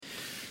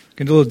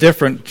Going to do a little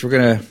different. We're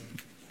going to,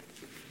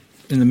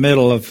 in the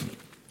middle of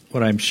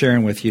what I'm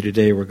sharing with you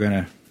today, we're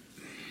going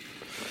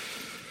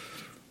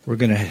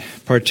to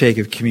partake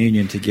of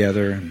communion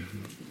together.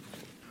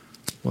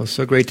 Well, it's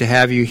so great to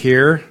have you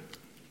here.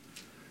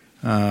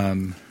 It's a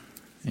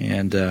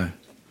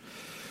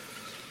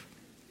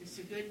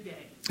good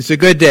day. It's a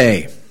good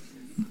day.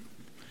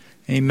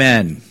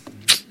 Amen.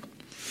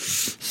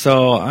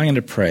 So I'm going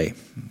to pray.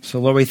 So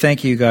Lord, we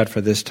thank you, God, for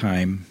this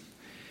time.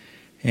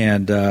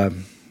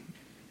 And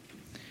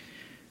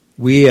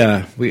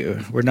we're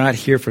not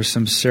here for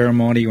some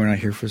ceremony. We're not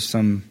here for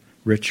some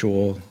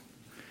ritual.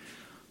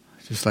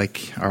 Just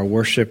like our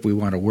worship, we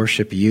want to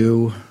worship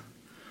you.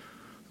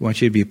 We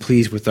want you to be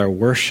pleased with our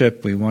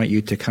worship. We want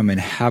you to come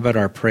inhabit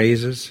our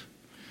praises.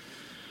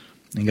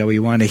 And God, we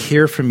want to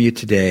hear from you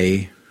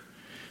today.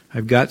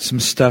 I've got some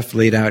stuff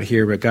laid out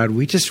here, but God,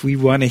 we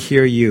want to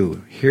hear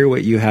you, hear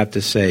what you have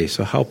to say.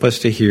 So help us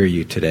to hear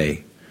you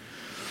today.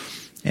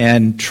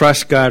 And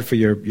trust God for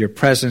your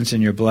presence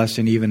and your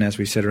blessing, even as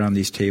we sit around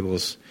these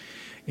tables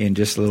in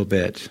just a little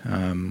bit.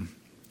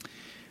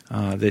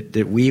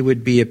 That we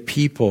would be a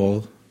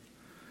people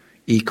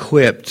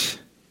equipped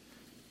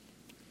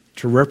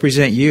to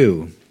represent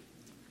you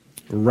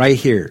right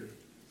here.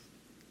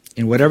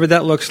 And whatever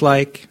that looks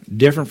like,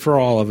 different for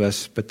all of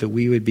us, but that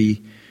we would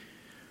be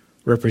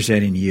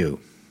representing you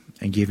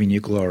and giving you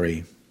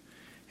glory.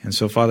 And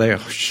so, Father,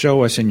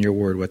 show us in your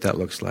word what that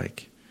looks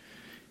like.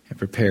 And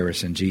prepare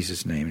us in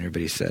Jesus' name. And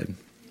everybody said,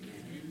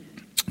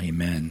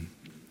 Amen.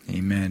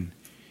 Amen.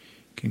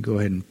 You can go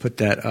ahead and put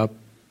that up,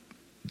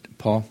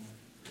 Paul.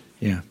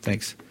 Yeah,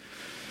 thanks.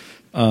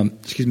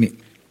 Excuse me.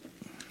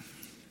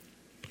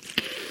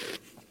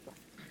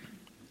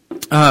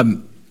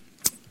 I've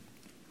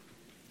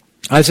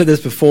said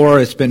this before.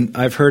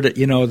 I've heard it.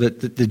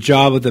 That the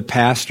job of the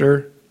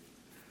pastor,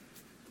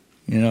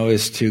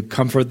 is to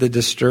comfort the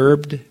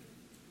disturbed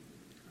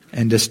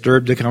and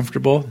disturb the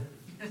comfortable.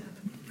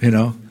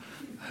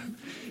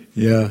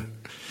 Yeah.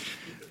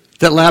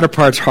 That latter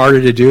part's harder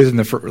to do than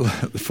the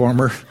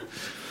former,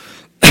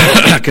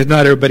 because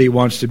not everybody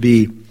wants to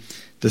be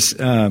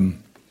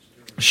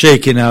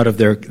shaken out of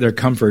their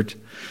comfort.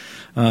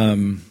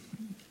 But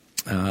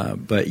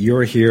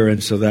you're here,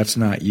 and so that's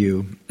not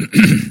you.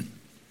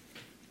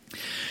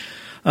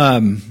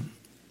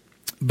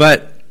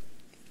 But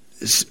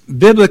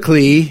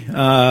biblically,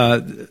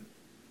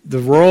 the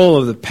role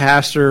of the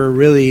pastor,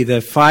 really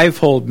the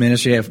fivefold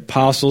ministry of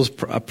apostles,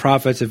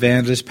 prophets,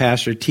 evangelists,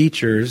 pastor,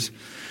 teachers.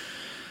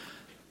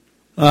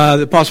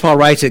 The Apostle Paul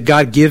writes that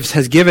God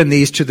has given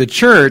these to the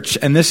church,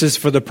 and this is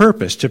for the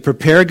purpose, to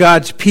prepare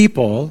God's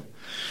people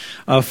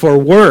for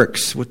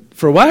works.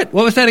 For what?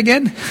 What was that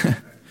again?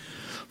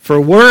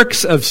 For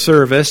works of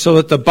service, so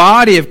that the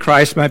body of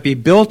Christ might be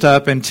built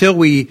up until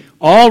we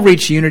all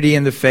reach unity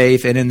in the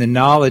faith and in the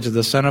knowledge of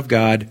the Son of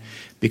God,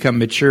 become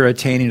mature,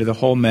 attaining to the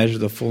whole measure of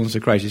the fullness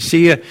of Christ. You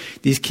see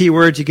these key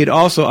words. You could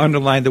also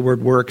underline the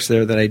word works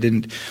there that I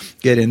didn't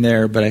get in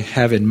there, but I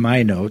have in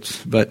my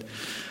notes. But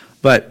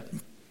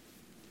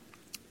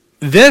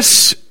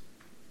this,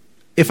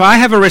 if I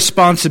have a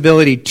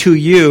responsibility to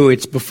you,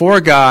 it's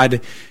before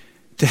God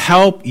to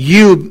help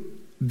you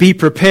be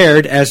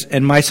prepared,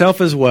 and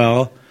myself as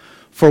well,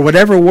 for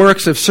whatever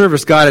works of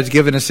service God has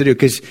given us to do.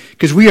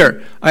 Because we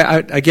are,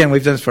 again,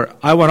 we've done this before.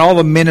 I want all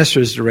the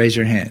ministers to raise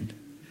your hand.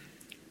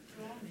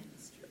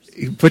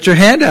 Put your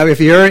hand up. If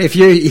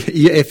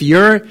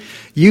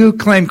you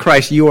claim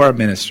Christ, you are a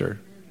minister.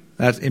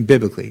 That's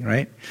biblically,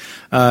 right?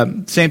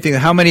 Same thing.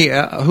 How many?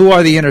 Who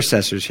are the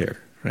intercessors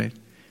here? Right?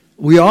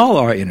 We all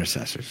are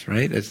intercessors,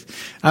 right?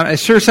 I'm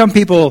sure some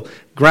people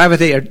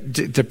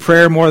gravitate to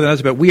prayer more than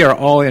others, but we are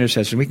all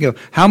intercessors. We can go.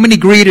 How many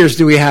greeters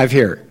do we have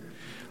here?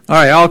 All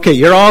right. Okay,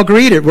 you're all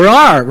greeted. We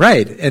are,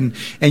 right? And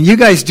you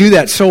guys do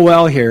that so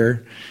well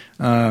here.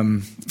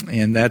 And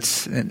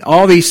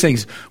all these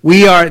things.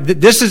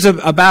 This is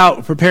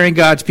about preparing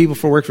God's people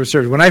for work for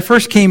service. When I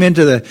first came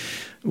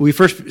we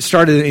first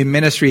started in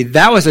ministry,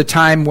 that was a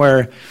time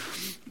where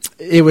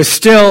it was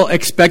still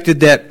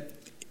expected that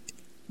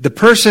the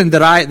person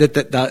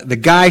that the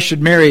guy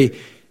should marry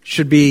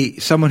should be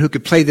someone who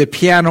could play the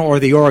piano or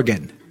the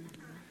organ.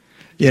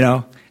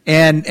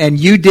 And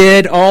you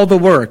did all the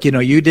work.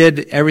 You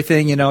did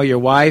everything. Your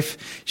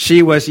wife,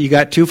 you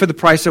got two for the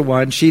price of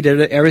one. She did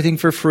everything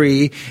for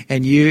free,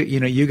 and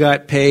you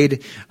got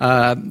paid,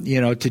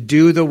 to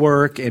do the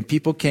work. And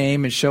people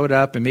came and showed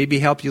up and maybe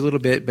helped you a little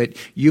bit. But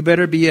you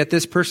better be at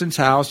this person's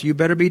house. You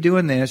better be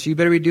doing this. You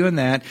better be doing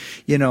that.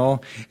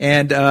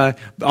 And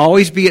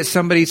always be at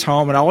somebody's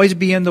home, and always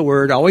be in the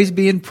Word. Always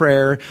be in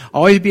prayer.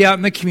 Always be out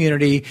in the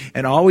community,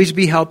 and always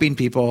be helping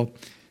people.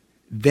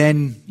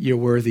 Then you're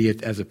worthy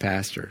as a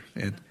pastor.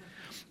 And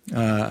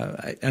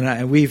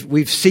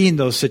we've seen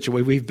those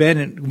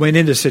situations. Went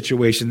into a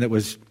situation that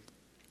was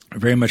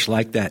very much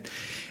like that.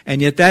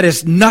 And yet that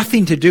has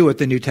nothing to do with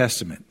the New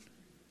Testament.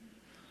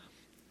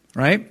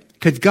 Right?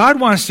 Because God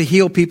wants to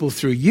heal people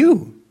through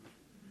you.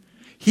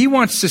 He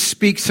wants to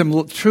speak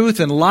some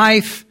truth and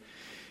life,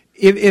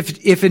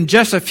 if in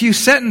just a few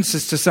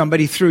sentences to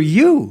somebody through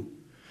you.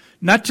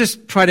 Not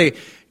just try to,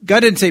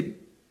 God didn't say,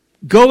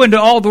 go into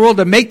all the world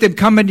and make them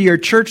come into your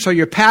church so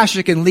your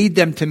pastor can lead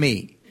them to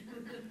me.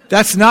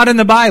 That's not in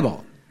the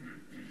Bible.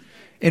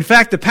 In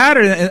fact, the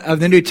pattern of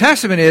the New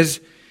Testament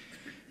is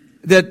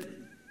that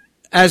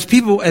as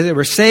people, as they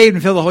were saved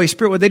and filled with the Holy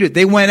Spirit, what they do?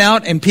 They went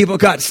out and people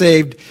got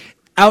saved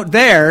out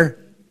there,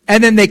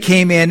 and then they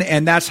came in,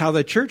 and that's how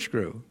the church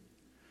grew.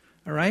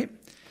 All right?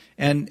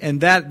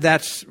 And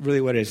that's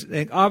really what it is.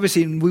 And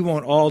obviously, we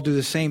won't all do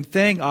the same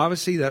thing.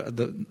 Obviously,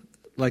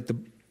 like the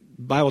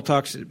Bible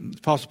talks,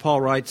 Apostle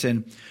Paul writes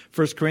in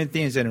 1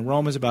 Corinthians and in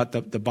Romans about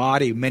the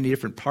body, many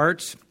different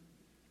parts.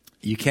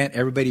 You can't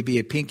everybody be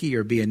a pinky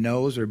or be a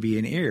nose or be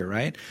an ear,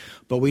 right?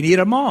 But we need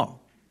them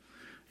all.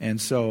 And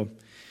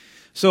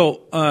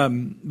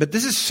but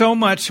this is so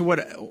much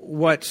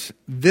what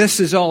this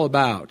is all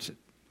about.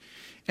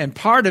 And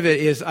part of it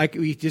is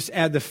we just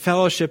add the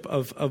fellowship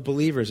of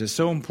believers. It's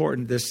so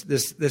important,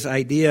 this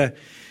idea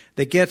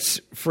that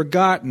gets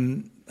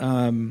forgotten,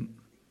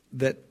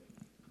 that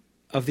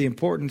of the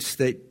importance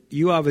that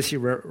you obviously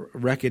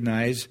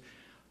recognize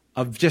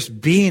of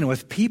just being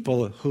with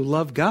people who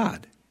love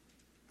God,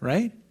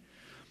 right?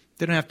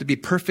 They don't have to be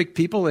perfect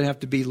people. They don't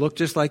have to look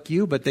just like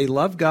you, but they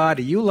love God,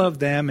 and you love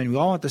them, and we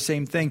all want the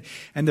same thing.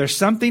 And there's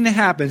something that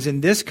happens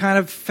in this kind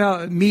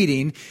of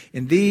meeting,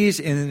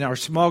 in our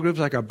small groups,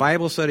 like our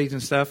Bible studies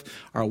and stuff,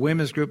 our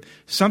women's group.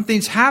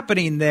 Something's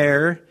happening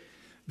there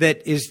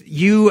that is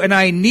you and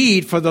I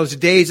need for those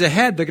days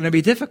ahead. They're going to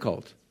be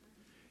difficult.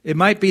 It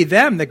might be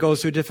them that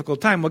goes through a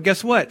difficult time. Well,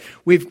 guess what?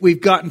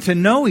 We've gotten to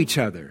know each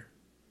other.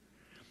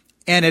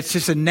 And it's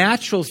just a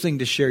natural thing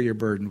to share your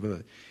burden with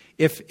it.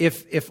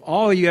 If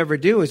all you ever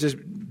do is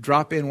just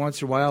drop in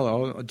once in a while,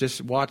 or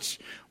just watch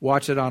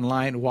it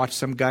online, watch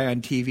some guy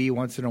on TV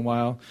once in a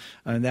while,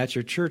 and that's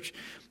your church,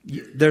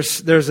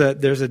 there's a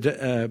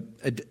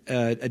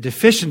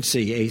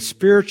deficiency, a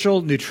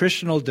spiritual,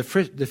 nutritional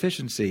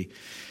deficiency.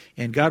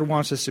 And God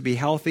wants us to be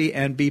healthy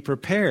and be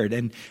prepared.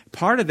 And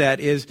part of that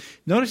is,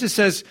 notice it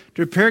says,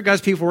 to prepare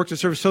God's people for works of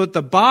service so that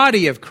the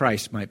body of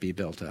Christ might be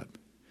built up.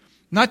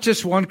 Not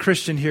just one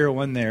Christian here or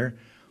one there,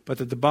 but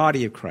that the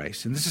body of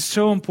Christ. And this is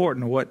so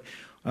important, why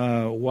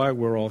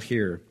we're all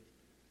here.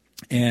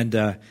 And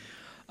so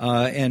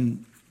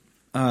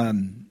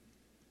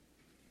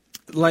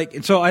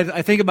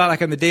I think about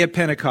like on the day of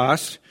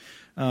Pentecost,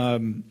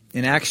 in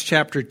Acts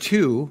chapter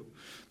 2,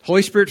 the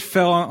Holy Spirit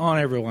fell on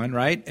everyone,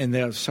 right? And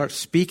they'll start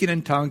speaking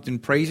in tongues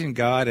and praising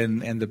God,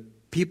 and the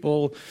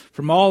people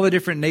from all the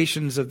different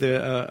nations of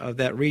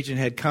that region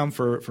had come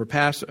for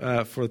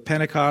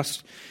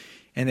Pentecost,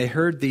 and they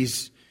heard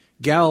these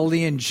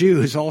Galilean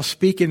Jews all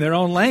speaking their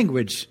own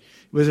language.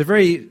 It was a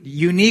very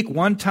unique,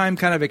 one-time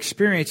kind of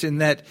experience in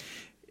that,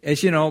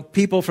 as you know,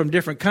 people from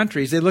different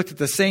countries, they looked at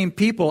the same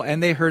people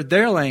and they heard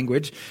their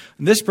language.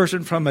 And this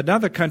person from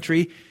another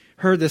country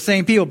heard the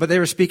same people, but they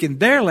were speaking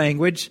their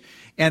language,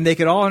 and they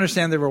could all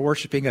understand they were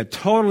worshiping a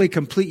totally,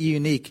 completely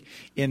unique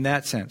in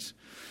that sense.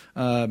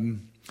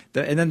 And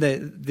then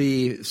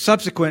the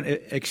subsequent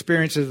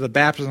experiences of the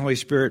baptism of the Holy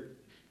Spirit,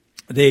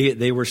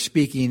 they were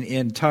speaking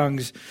in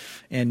tongues,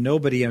 and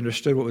nobody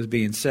understood what was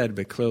being said,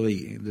 but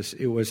clearly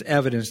it was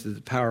evidence that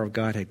the power of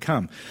God had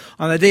come.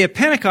 On the day of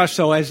Pentecost,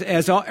 though, as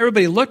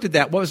everybody looked at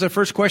that, what was the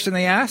first question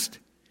they asked?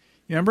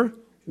 You remember?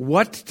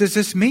 What does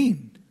this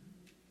mean?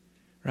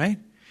 Right?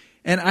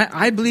 And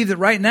I believe that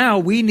right now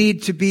we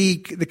need to be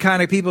the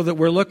kind of people that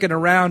we're looking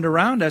around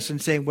us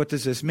and saying, what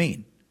does this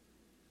mean?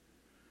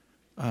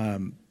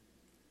 When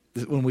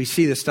we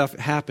see this stuff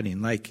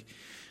happening, like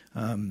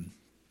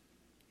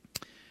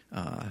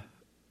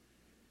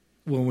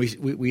when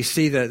we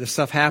see the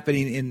stuff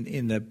happening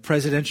in the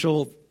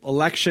presidential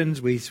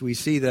elections, we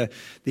see the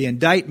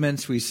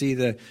indictments, we see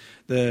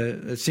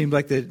it seems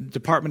like the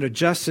Department of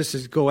Justice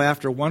is go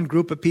after one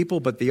group of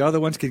people, but the other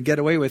ones can get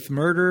away with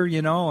murder,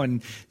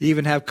 and they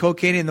even have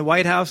cocaine in the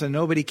White House and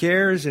nobody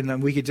cares, and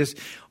then we could just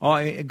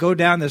go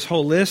down this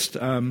whole list.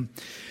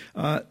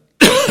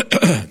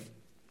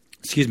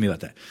 Excuse me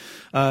about that.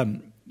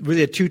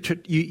 Really,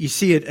 you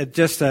see it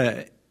just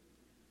a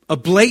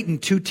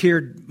blatant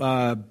two-tiered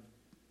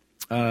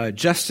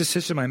justice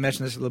system. I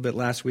mentioned this a little bit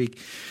last week.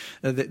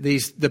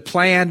 The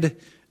planned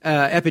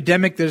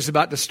epidemic that is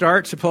about to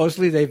start,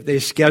 supposedly they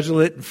schedule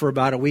it for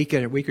about a week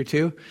or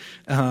two.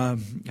 How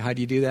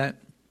do you do that?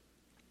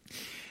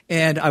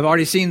 And I've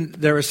already seen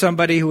there was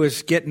somebody who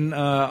was getting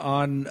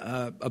on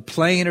a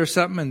plane or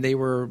something, and they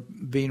were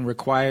being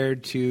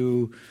required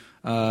to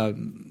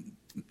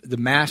the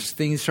mask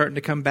thing's starting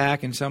to come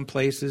back in some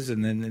places,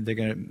 and then they're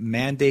going to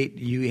mandate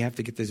you have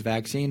to get this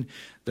vaccine.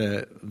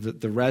 The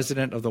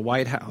resident of the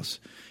White House,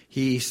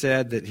 he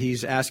said that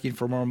he's asking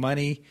for more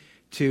money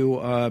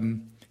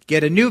to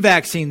get a new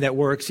vaccine that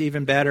works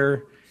even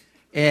better,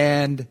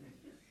 and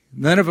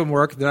none of them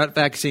work. They're not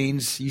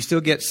vaccines. You still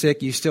get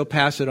sick. You still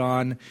pass it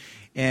on,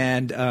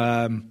 and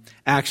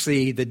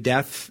actually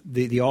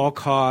the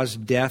all-cause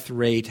death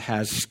rate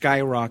has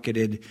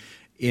skyrocketed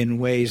in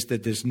ways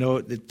that there's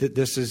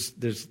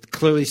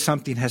clearly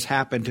something has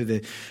happened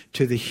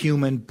to the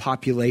human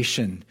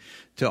population,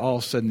 to all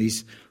of a sudden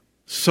these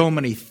so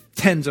many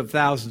tens of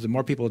thousands and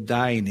more people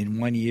dying in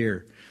 1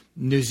 year.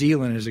 New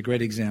Zealand is a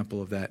great example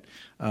of that.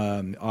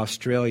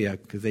 Australia,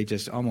 because they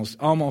just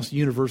almost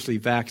universally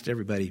vaxxed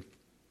everybody.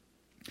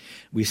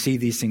 We see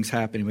these things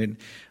happening.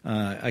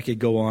 I could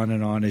go on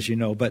and on, as you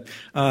know. But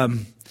how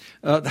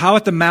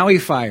about the Maui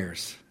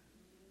fires?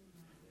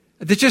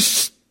 They're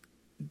just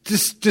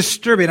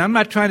disturbing. I'm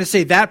not trying to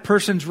say that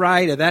person's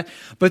right or that,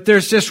 but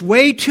there's just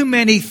way too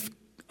many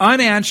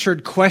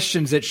unanswered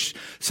questions that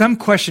some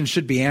questions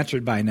should be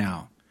answered by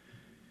now.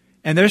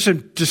 And there's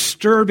some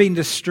disturbing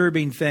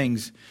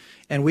things.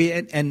 And we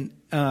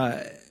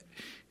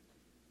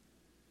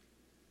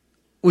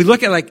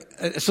look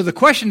at so the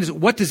question is,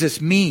 what does this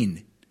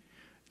mean?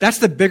 That's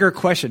the bigger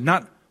question,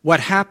 not what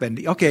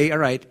happened. Okay, all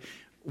right.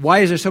 Why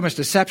is there so much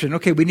deception?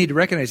 Okay, we need to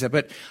recognize that.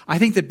 But I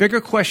think the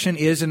bigger question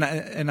is, and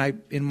I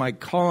in my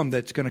column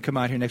that's going to come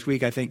out here next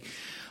week, I think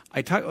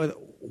I talk.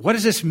 What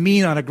does this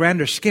mean on a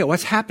grander scale?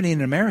 What's happening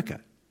in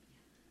America?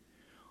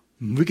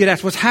 We could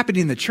ask, what's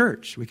happening in the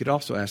church? We could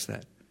also ask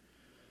that,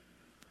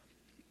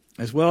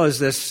 as well as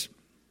this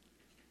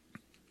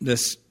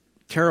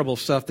terrible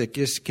stuff that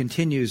just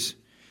continues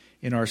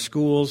in our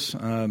schools.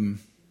 I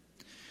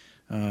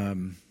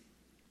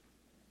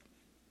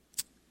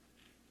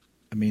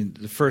mean,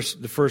 the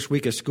first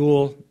week of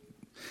school,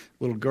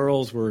 little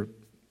girls were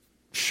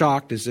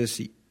shocked as this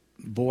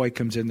boy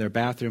comes in their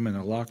bathroom in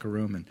their locker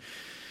room,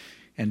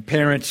 and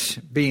parents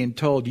being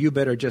told, you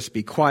better just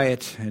be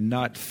quiet and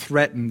not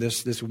threaten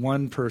this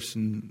one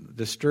person,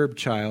 disturbed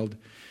child,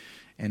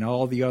 and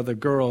all the other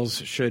girls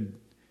should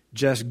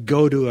just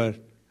go to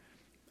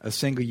a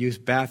single-use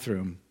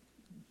bathroom.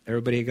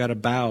 Everybody got to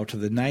bow to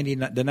the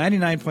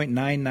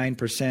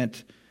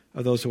 99.99%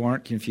 of those who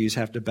aren't confused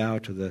have to bow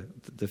to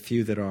the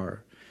few that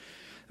are.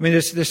 I mean,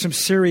 there's some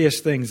serious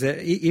things.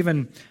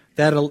 Even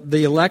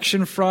the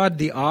election fraud,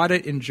 the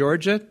audit in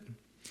Georgia.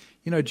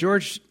 You know,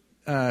 George,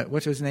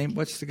 what's his name?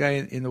 What's the guy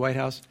in the White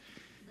House?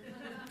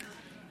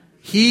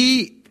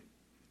 He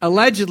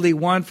allegedly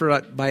won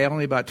by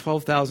only about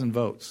 12,000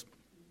 votes.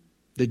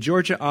 The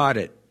Georgia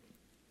audit,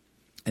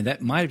 and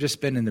that might have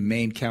just been in the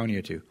Maine county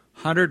or two,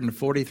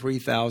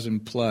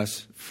 143,000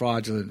 plus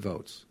fraudulent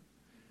votes.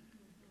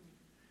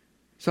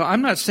 So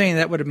I'm not saying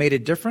that would have made a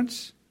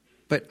difference,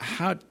 but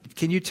how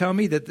can you tell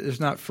me that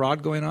there's not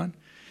fraud going on?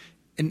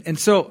 And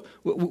so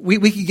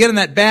we can get on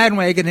that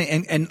bandwagon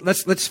and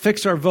let's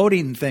fix our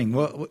voting thing.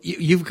 Well,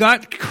 you've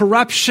got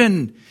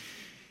corruption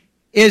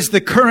is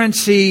the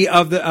currency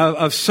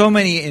of so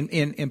many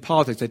in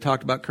politics. I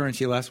talked about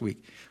currency last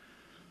week.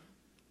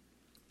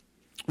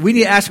 We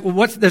need to ask,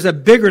 well, there's a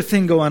bigger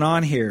thing going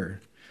on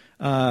here,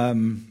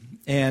 and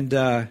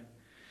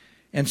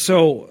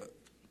so.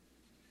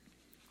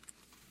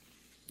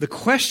 The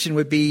question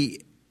would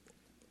be,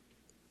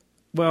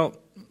 well,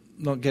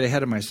 don't get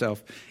ahead of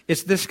myself.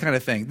 It's this kind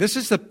of thing. This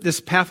is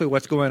this pathway,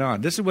 what's going on.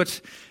 This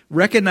is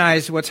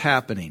recognize what's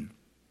happening.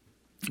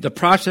 The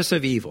process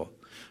of evil.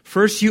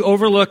 First, you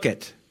overlook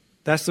it.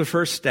 That's the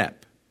first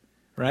step,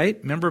 right?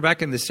 Remember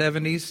back in the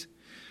 70s,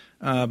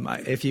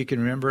 if you can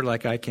remember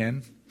like I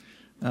can.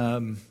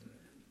 I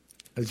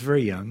was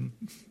very young.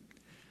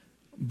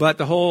 But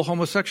the whole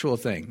homosexual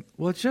thing,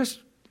 well,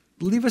 just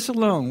leave us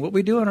alone. What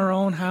we do in our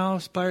own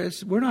house,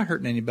 we're not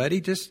hurting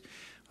anybody. Just,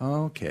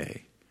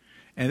 okay.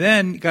 And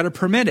then got to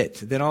permit it.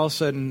 Then all of a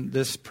sudden,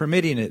 this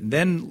permitting it.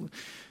 And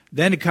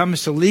then it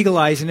comes to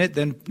legalizing it.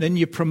 Then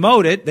you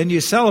promote it. Then you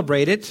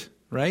celebrate it,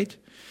 right?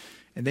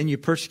 And then you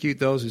persecute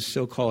those who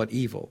still call it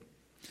evil.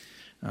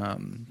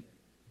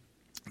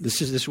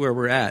 This is where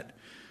we're at.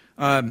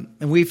 And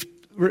we've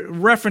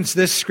referenced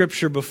this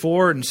scripture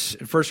before in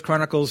 1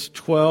 Chronicles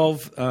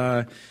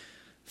 12,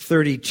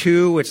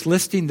 32, it's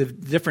listing the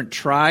different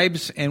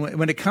tribes. And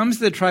when it comes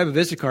to the tribe of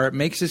Issachar, it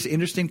makes this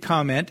interesting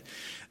comment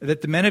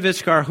that the men of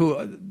Issachar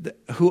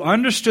who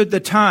understood the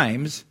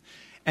times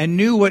and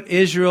knew what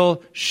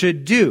Israel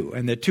should do,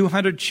 and the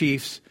 200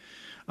 chiefs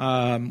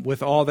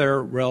with all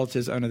their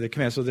relatives under their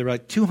command. So there were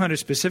like 200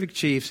 specific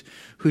chiefs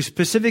who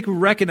specifically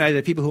recognized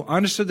the people who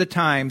understood the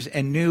times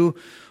and knew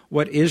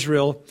what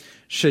Israel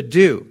should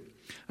do.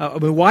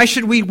 Why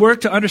should we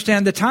work to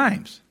understand the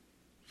times?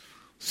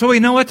 So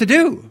we know what to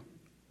do.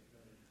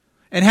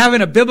 And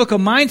having a biblical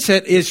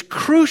mindset is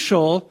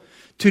crucial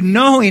to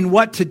knowing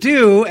what to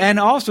do and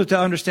also to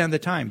understand the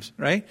times,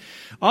 right?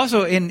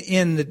 Also,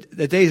 in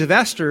the days of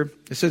Esther,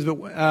 it says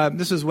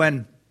this is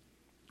when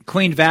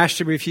Queen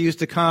Vashti refused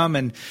to come,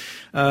 and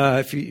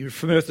if you're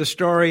familiar with the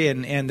story,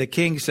 and the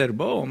king said,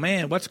 "Oh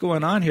man, what's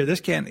going on here?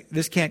 This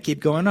can't keep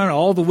going on.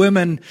 All the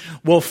women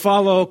will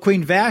follow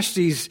Queen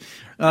Vashti's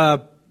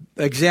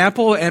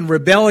example and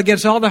rebel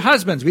against all their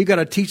husbands. We've got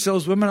to teach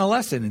those women a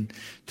lesson and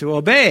to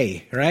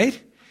obey, right?"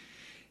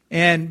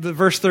 And the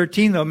verse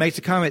 13, though, makes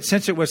a comment.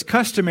 Since it was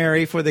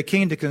customary for the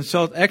king to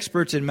consult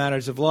experts in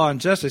matters of law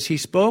and justice, he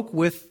spoke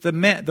with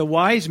the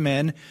wise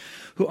men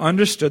who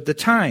understood the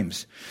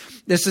times.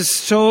 This is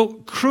so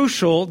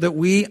crucial that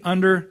we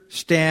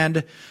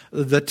understand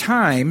the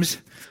times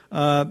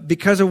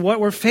because of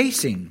what we're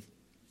facing.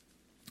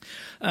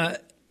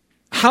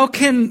 How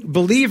can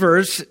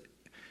believers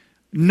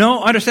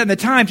understand the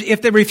times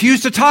if they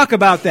refuse to talk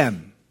about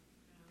them.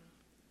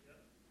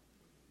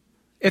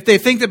 If they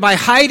think that by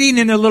hiding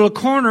in a little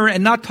corner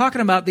and not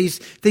talking about these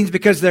things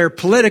because they're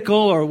political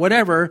or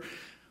whatever,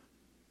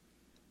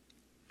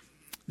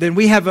 then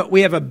we have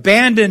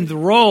abandoned the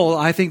role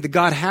I think that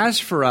God has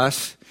for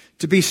us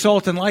to be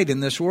salt and light in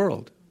this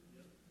world.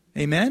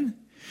 Amen?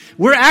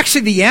 We're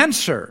actually the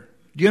answer.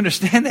 Do you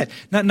understand that?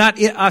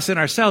 Not us and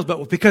ourselves,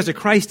 but because of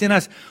Christ in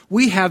us,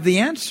 we have the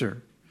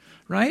answer.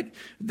 Right?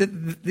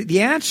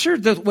 The answer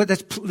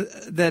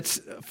that's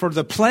for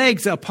the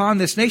plagues upon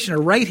this nation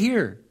are right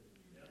here.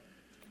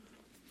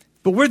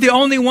 But we're the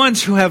only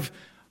ones who have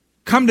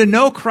come to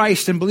know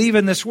Christ and believe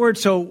in this word,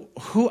 so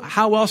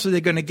how else are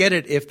they going to get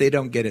it if they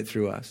don't get it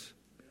through us?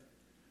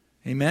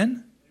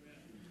 Amen?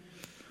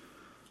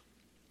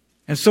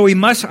 And so we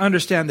must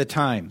understand the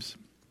times,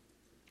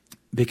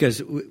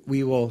 because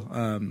we will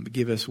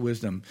give us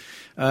wisdom.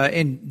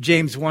 In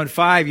James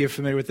 1:5, you're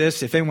familiar with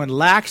this. If anyone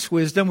lacks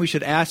wisdom, we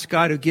should ask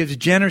God, who gives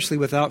generously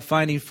without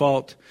finding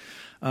fault,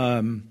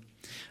 and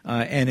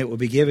it will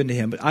be given to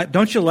him. But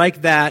don't you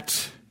like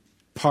that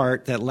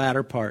part, that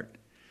latter part?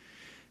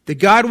 That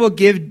God will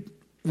give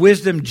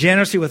wisdom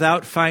generously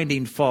without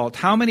finding fault.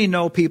 How many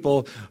know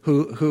people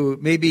who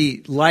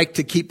maybe like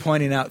to keep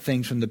pointing out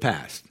things from the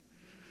past?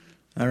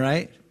 All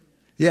right?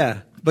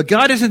 Yeah. But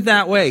God isn't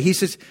that way. He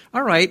says,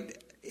 all right,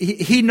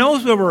 He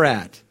knows where we're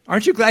at.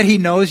 Aren't you glad He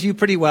knows you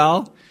pretty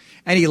well?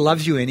 And He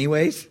loves you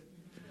anyways?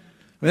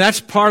 I mean,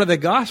 that's part of the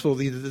gospel,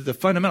 the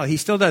fundamental. He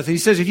still does. He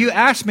says, if you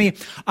ask me,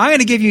 I'm going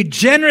to give you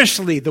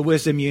generously the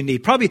wisdom you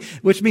need, probably,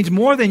 which means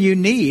more than you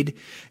need.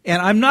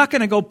 And I'm not going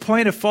to go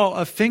point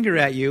a finger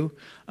at you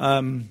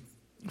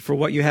for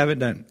what you haven't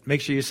done.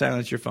 Make sure you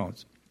silence your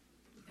phones.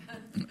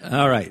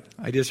 All right.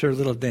 I just heard a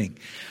little ding.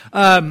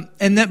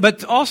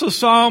 But also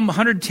Psalm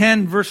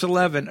 110, verse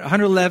 11,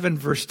 111,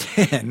 verse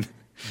 10.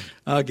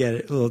 I'll get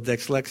it. A little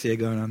dyslexia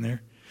going on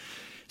there.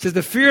 It says,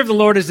 the fear of the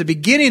Lord is the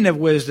beginning of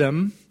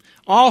wisdom.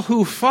 All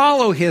who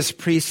follow His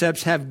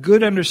precepts have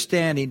good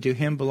understanding. To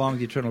Him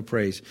belongs eternal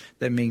praise.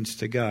 That means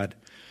to God.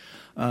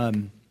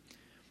 The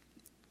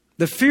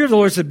fear of the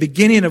Lord is the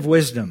beginning of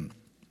wisdom.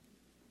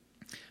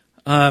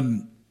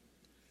 Again,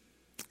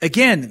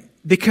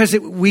 because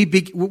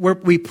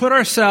we put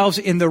ourselves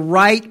in the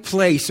right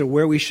place of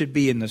where we should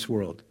be in this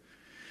world.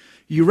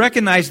 You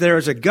recognize there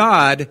is a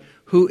God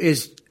who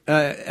is,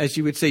 as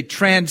you would say,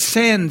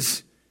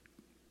 transcends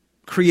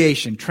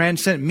creation.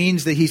 Transcend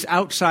means that He's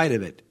outside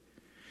of it.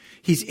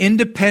 He's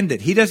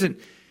independent. He doesn't,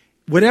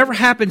 whatever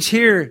happens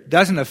here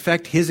doesn't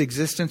affect His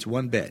existence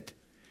one bit.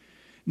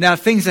 Now,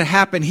 things that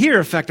happen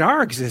here affect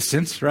our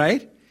existence,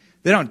 right?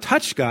 They don't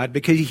touch God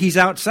because He's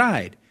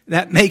outside.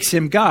 That makes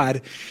Him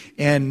God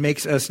and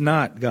makes us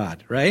not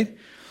God, right?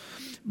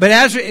 But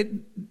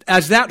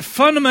as that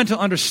fundamental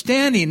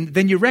understanding,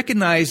 then you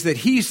recognize that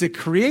He's the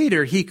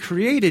creator. He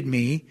created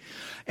me.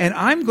 And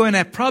I'm going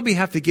to probably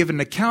have to give an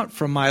account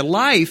for my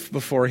life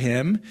before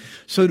Him.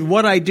 So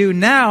what I do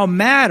now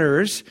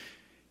matters.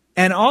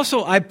 And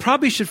also, I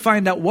probably should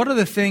find out what are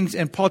the things,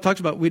 and Paul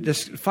talks about, we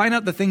just find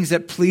out the things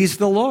that please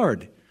the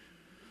Lord.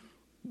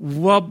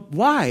 Well,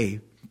 why?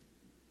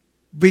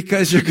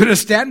 Because you're going to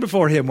stand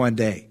before Him one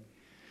day.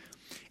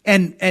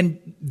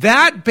 And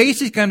that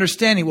basic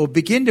understanding will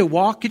begin to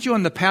get you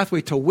on the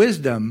pathway to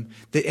wisdom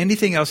that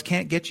anything else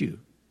can't get you.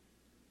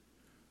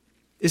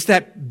 It's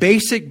that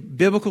basic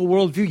biblical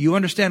worldview. You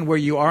understand where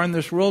you are in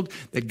this world,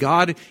 that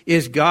God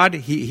is God.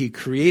 He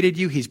created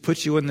you. He's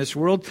put you in this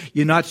world.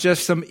 You're not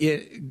just some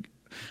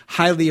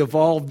highly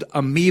evolved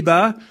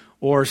amoeba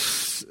or,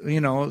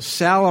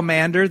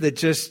 salamander that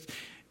just,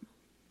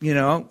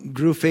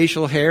 grew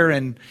facial hair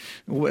and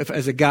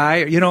as a guy,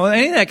 any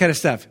of that kind of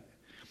stuff.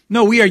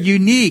 No, we are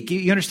unique.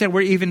 You understand?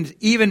 We're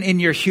even in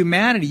your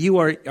humanity, you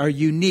are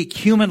unique.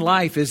 Human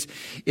life is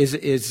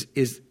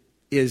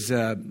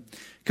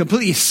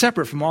completely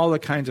separate from all the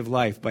kinds of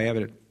life by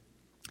evidence.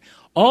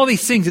 All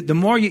these things, that the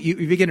more you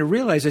begin to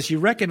realize this, you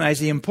recognize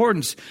the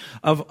importance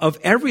of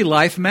every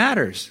life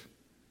matters.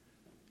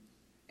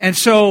 And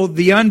so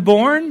the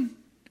unborn,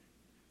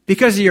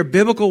 because of your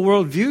biblical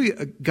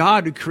worldview,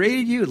 God who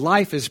created you,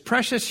 life is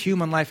precious,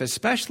 human life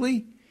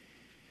especially.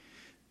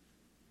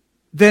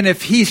 Then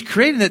if He's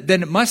created it,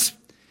 then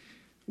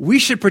we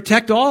should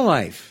protect all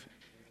life.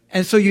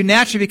 And so you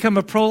naturally become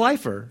a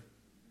pro-lifer.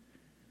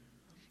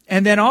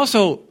 And then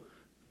also,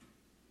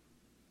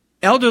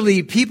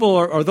 elderly people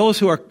or those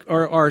who are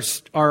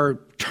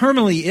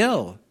terminally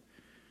ill,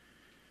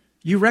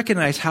 you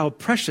recognize how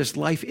precious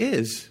life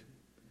is.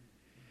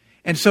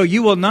 And so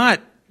you will not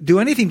do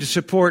anything to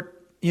support,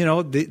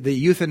 the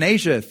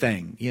euthanasia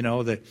thing,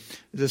 the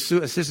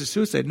assisted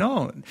suicide.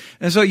 No.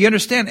 And so you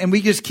understand, and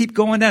we just keep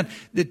going down.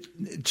 The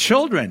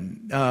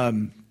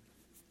children,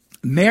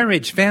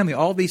 marriage, family,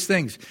 all these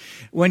things.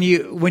 When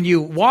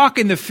you walk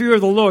in the fear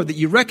of the Lord, that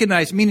you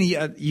recognize,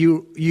 meaning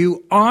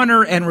you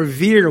honor and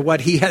revere what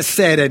He has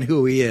said and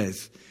who He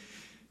is.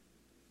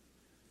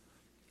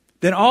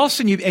 Then all of a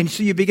sudden,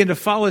 so you begin to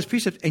follow His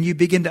precepts and you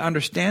begin to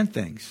understand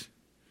things.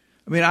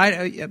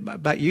 mean,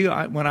 about you,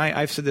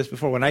 I've said this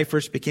before, when I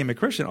first became a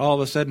Christian, all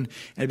of a sudden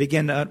I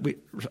began to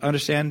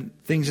understand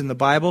things in the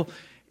Bible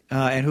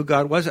and who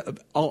God was.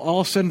 All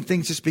of a sudden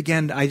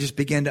I just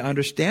began to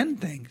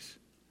understand things.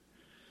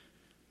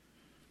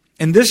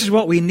 And this is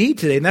what we need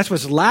today, and that's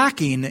what's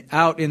lacking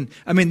out in,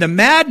 the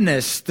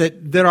madness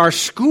that our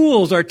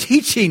schools are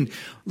teaching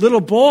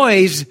little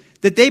boys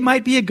that they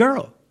might be a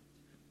girl.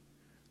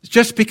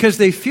 Just because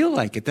they feel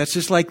like it. That's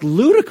just like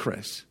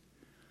ludicrous.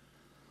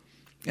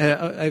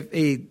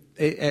 An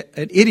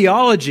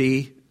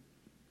ideology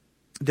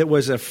that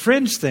was a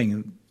fringe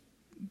thing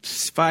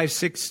 5,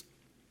 6,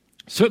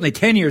 certainly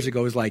 10 years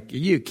ago was like, are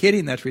you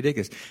kidding? That's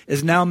ridiculous.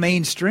 Is now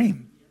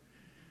mainstream.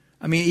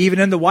 Even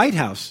in the White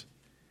House.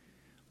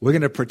 We're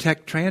going to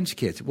protect trans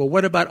kids. Well,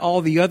 what about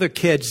all the other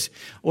kids?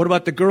 What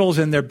about the girls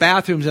in their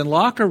bathrooms and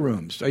locker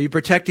rooms? Are you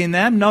protecting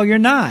them? No, you're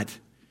not.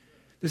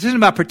 This isn't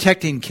about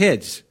protecting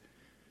kids.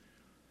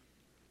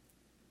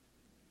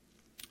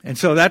 And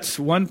so that's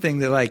one thing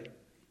that, I'm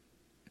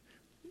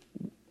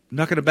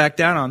not going to back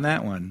down on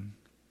that one.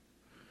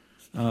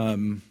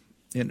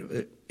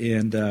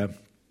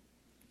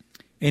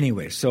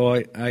 Anyway, so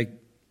I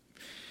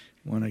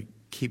want to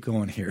keep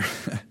going here.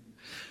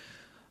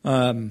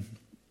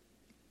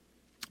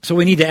 So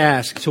we need to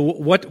ask, so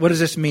what does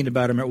this mean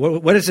about America?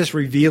 What is this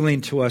revealing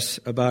to us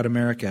about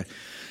America?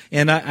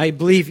 And I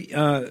believe,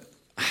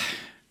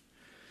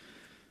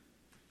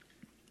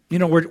 we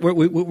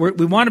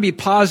want to be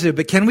positive,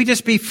 but can we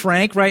just be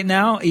frank right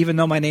now, even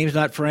though my name's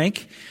not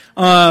Frank?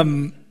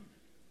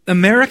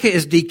 America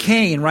is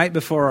decaying right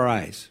before our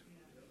eyes.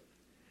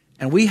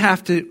 And we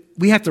have to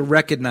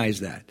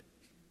recognize that.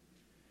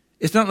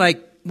 It's not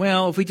like,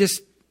 well, if we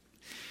just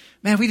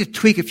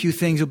tweak a few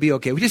things, it'll be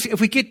okay.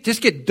 If we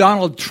get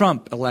Donald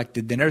Trump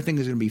elected, then everything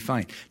is going to be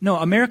fine. No,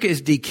 America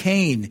is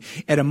decaying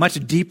at a much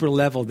deeper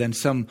level than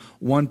some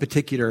one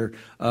particular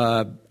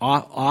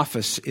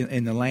office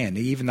in the land,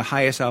 even the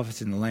highest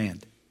office in the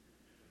land.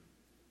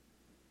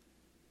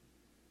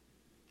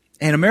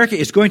 And America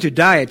is going to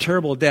die a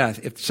terrible death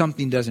if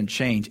something doesn't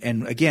change.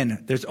 And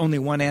again, there's only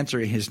one answer,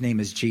 and his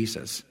name is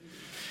Jesus.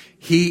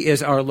 He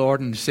is our Lord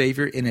and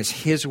Savior, and it's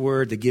His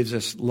Word that gives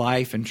us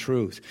life and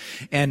truth.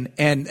 And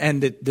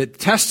the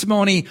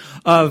testimony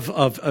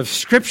of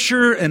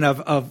Scripture and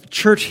of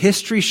church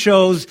history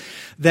shows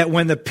that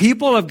when the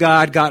people of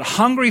God got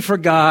hungry for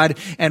God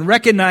and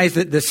recognized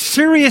that the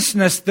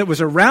seriousness that was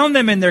around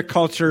them in their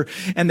culture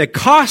and the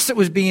cost that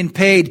was being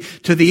paid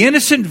to the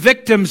innocent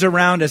victims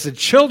around us, the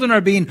children are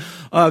being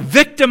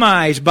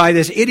victimized by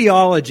this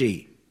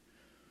ideology,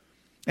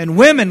 and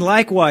women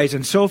likewise,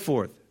 and so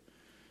forth.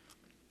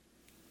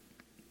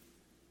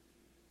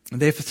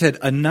 They've said,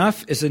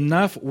 enough is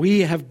enough. We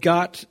have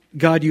got,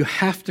 God, you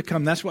have to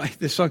come. That's why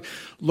this song,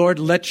 Lord,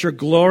 let your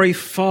glory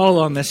fall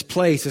on this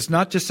place. It's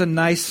not just a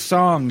nice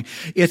song.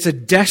 It's a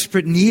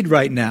desperate need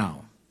right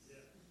now.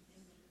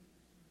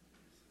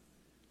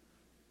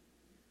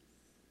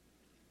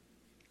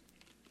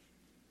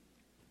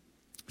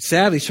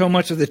 Sadly, so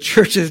much of the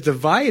church is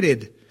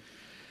divided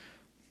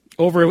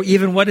over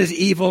even what is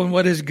evil and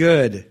what is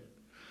good.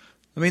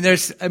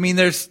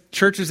 There's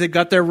churches that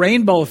got their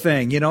rainbow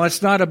thing.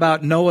 It's not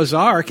about Noah's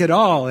Ark at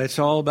all. It's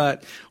all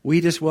about,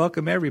 we just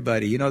welcome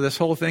everybody. This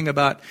whole thing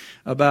about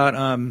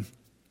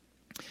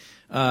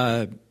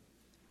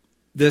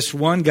this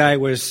one guy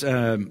was,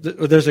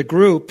 there's a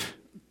group,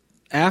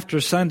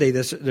 after Sunday,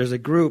 there's a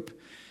group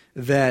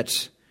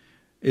that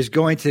is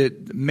going to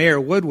Mayor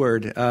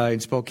Woodward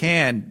in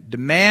Spokane,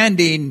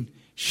 demanding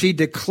she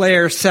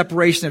declare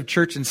separation of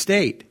church and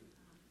state.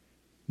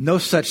 No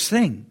such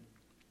thing.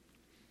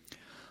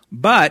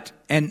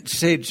 And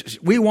say,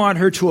 we want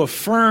her to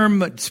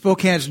affirm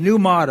Spokane's new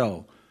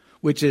motto,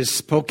 which is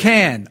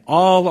Spokane,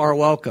 all are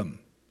welcome.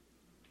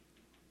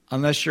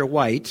 Unless you're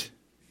white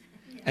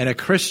and a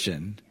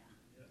Christian,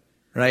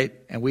 right?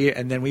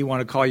 And then we want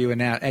to call you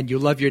and you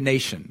love your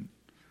nation.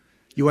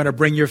 You want to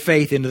bring your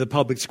faith into the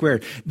public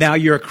square. Now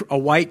you're a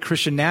white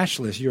Christian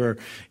nationalist. You're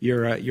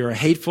a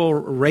hateful,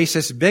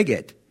 racist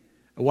bigot,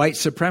 a white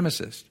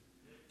supremacist.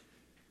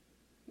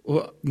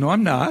 Well, no,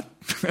 I'm not.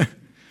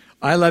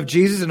 I love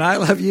Jesus and I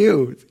love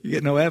you. You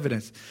get no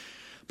evidence.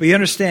 But you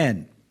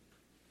understand,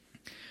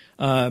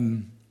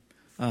 there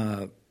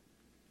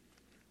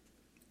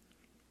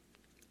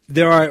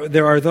are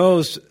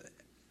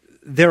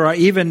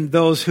even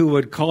those who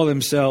would call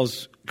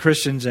themselves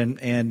Christians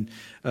and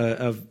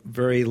of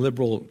very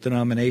liberal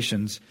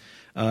denominations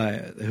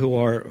who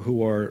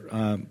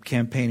are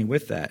campaigning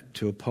with that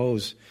to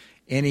oppose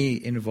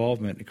any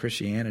involvement in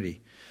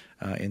Christianity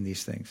in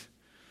these things.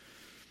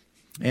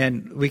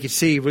 And we can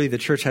see really the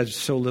church has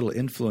so little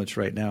influence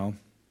right now.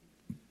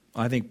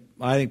 I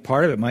think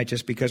part of it might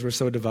just because we're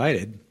so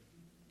divided.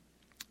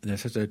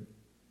 There's such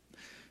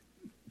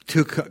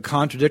two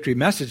contradictory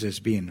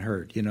messages being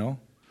heard,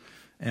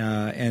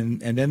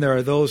 And then there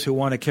are those who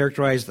want to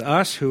characterize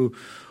us who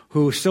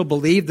still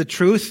believe the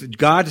truth,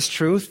 God's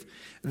truth,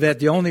 that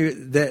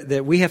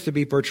that we have to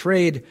be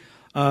portrayed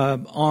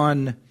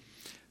on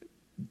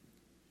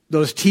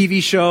those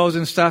TV shows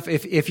and stuff,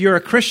 if you're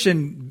a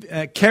Christian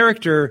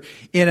character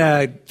in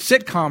a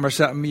sitcom or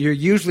something, you're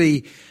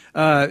usually,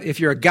 if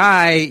you're a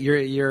guy,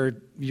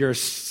 you're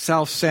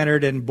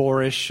self-centered and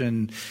boorish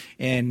and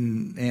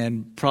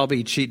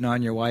probably cheating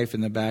on your wife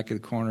in the back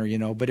of the corner, you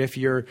know. But if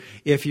you're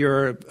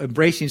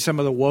embracing some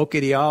of the woke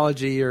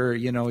ideology, or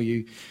you know,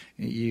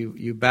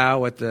 you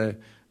bow at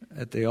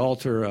the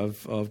altar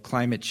of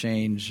climate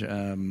change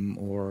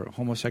or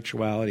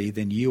homosexuality,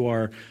 then you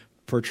are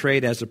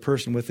portrayed as a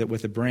person with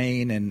a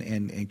brain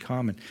and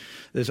common.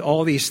 There's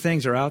all these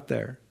things are out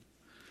there.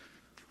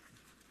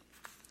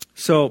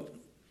 So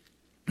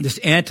this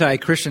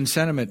anti-Christian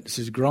sentiment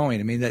is growing.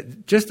 I mean,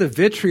 that just the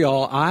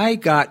vitriol I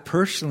got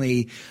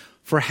personally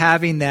for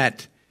having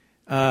that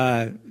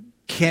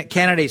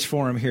candidates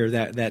forum here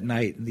that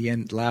night,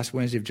 last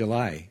Wednesday of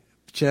July,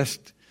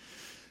 just,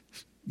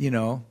 you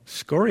know,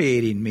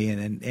 excoriating me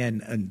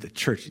and the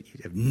church. You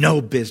have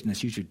no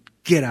business. You should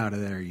get out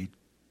of there. You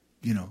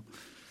know.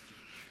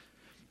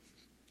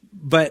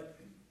 But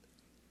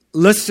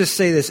let's just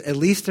say this: at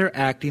least they're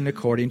acting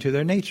according to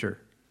their nature,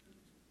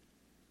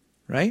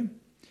 right?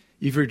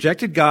 You've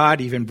rejected God.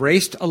 You've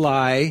embraced a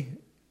lie.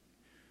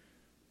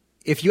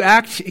 If you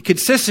act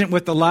consistent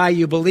with the lie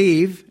you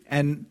believe,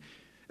 and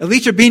at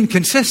least you're being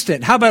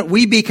consistent. How about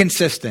we be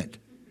consistent?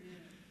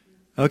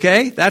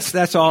 Okay,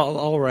 that's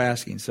all we're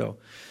asking. So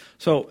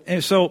I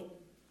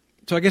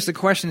guess the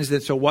question is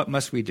that: so what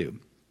must we do?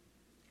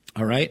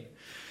 All right,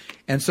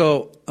 and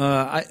so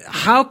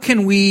how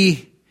can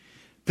we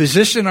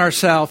position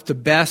ourselves to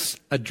best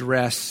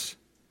address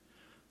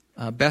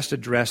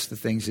the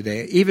things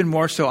today? Even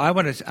more so, I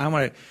want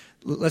to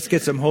let's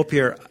get some hope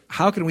here.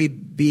 How can we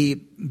be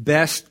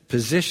best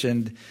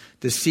positioned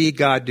to see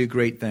God do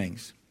great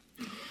things?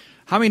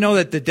 How many know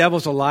that the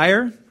devil's a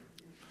liar,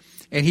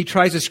 and he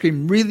tries to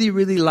scream really,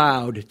 really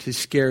loud to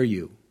scare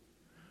you,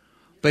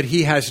 but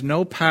he has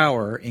no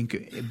power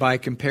by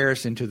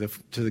comparison to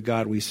the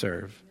God we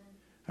serve?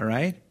 All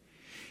right.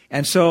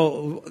 And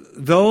so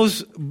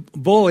those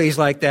bullies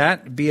like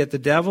that, be it the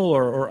devil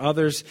or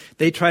others,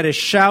 they try to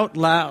shout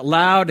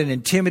loud and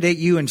intimidate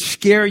you and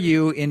scare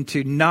you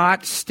into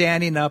not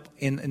standing up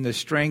in the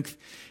strength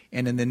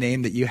and in the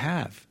name that you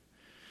have.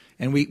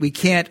 And we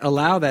can't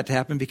allow that to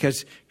happen,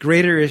 because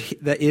greater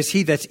is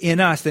he that's in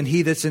us than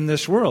he that's in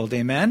this world.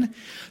 Amen?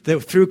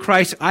 That through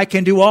Christ, I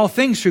can do all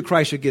things through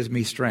Christ who gives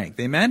me strength.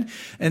 Amen?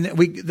 And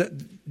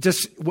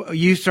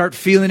you start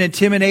feeling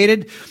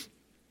intimidated,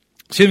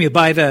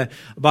 by the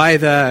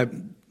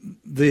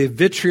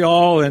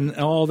vitriol and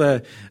all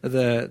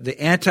the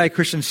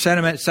anti-Christian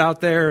sentiments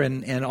out there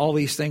and all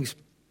these things.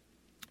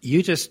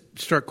 You just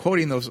start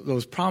quoting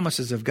those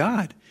promises of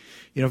God.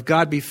 You know, if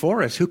God be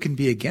for us, who can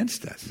be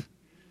against us?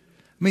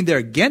 I mean, they're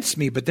against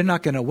me, but they're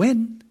not going to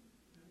win.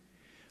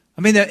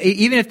 I mean,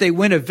 even if they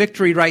win a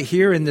victory right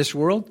here in this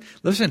world,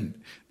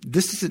 listen,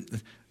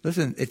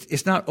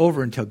 it's not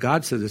over until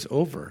God says it's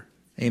over.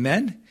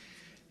 Amen?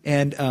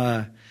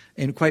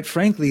 And quite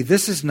frankly,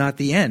 this is not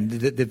the end.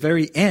 The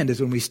very end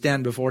is when we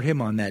stand before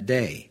him on that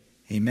day.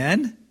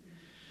 Amen?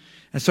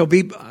 And so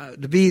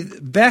to be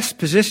best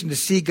positioned to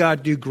see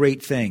God do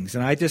great things.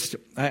 And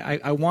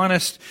I want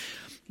us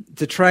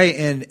to try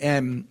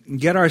and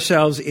get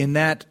ourselves in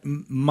that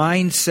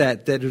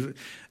mindset that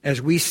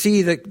as we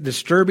see the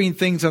disturbing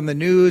things on the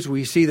news,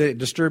 we see the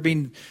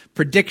disturbing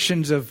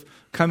predictions of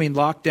coming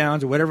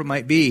lockdowns or whatever it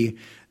might be,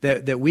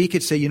 that we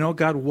could say, you know,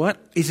 God, what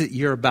is it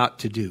you're about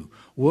to do?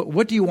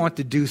 What do you want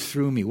to do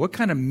through me? What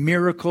kind of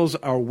miracles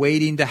are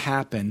waiting to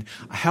happen?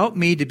 Help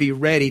me to be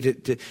ready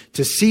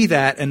to see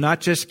that and not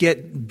just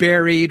get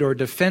buried or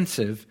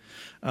defensive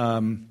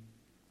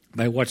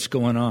by what's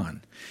going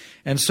on.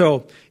 And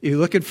so if you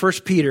look at 1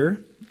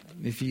 Peter,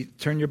 if you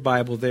turn your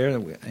Bible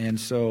there, and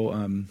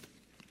so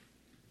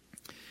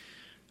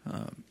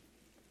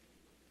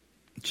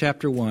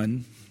chapter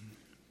 1.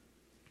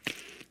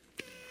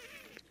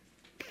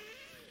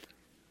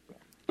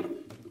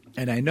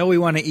 And I know we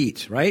want to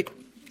eat, right?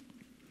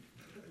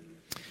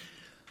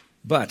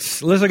 But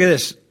let's look at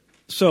this.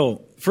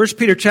 So, 1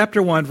 Peter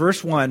chapter 1,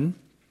 verse 1.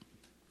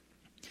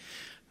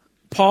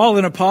 Paul,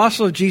 an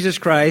apostle of Jesus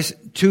Christ,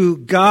 to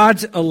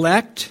God's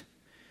elect,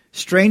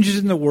 strangers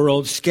in the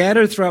world,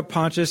 scattered throughout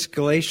Pontus,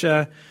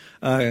 Galatia,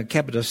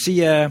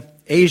 Cappadocia,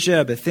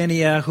 Asia,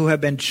 Bithynia, who have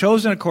been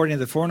chosen according to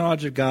the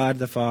foreknowledge of God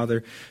the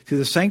Father, through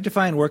the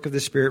sanctifying work of the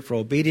Spirit for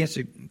obedience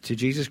to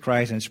Jesus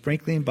Christ and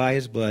sprinkling by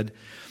his blood,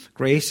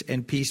 grace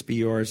and peace be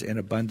yours in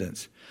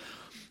abundance.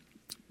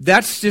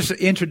 That's just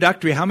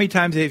introductory. How many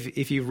times,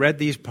 if you've read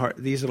these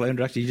little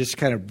introductions, you just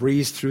kind of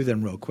breeze through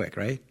them real quick,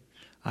 right?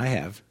 I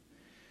have.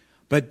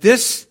 But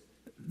this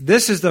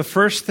is the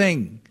first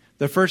thing.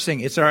 The first thing.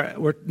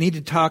 We need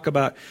to talk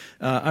about,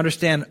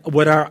 understand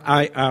what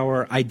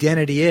our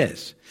identity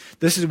is.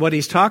 This is what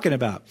he's talking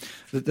about.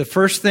 The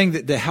first thing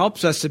that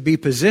helps us to be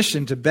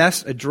positioned to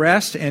best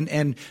address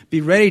and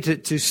be ready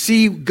to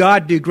see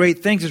God do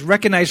great things is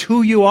recognize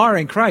who you are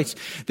in Christ.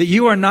 That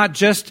you are not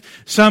just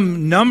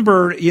some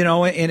number,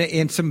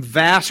 in some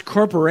vast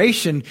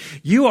corporation.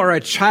 You are a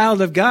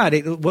child of God.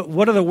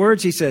 What are the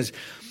words he says?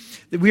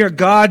 that we are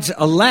God's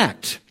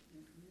elect.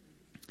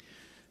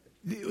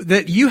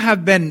 That you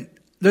have been,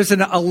 there's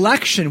an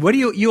election. What do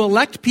you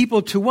elect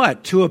people to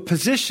what? To a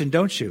position,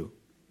 don't you?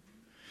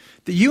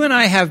 That you and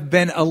I have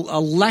been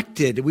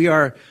elected. We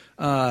are,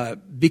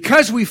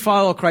 because we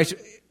follow Christ,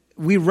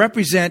 we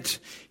represent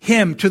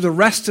Him to the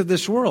rest of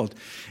this world.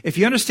 If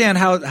you understand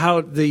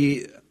how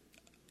the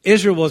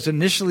Israel was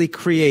initially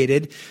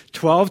created,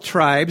 12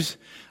 tribes,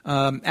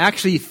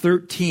 actually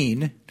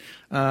 13,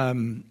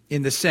 in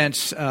the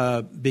sense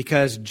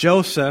because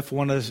Joseph,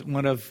 one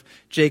of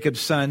Jacob's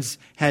sons,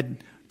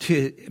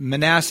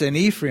 Manasseh and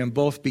Ephraim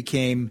both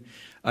became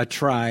a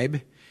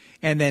tribe,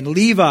 and then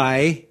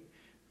Levi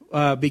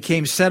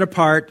became set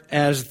apart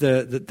as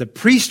the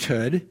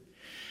priesthood,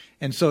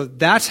 and so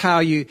that's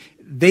how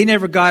they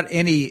never got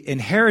any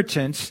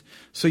inheritance.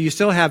 So you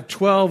still have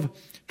 12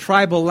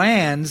 tribal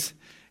lands,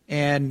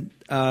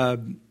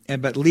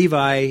 but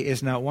Levi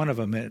is not one of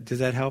them. Does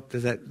that help?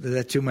 Is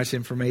that too much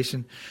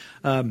information?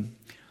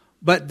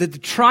 But the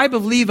tribe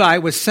of Levi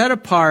was set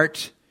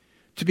apart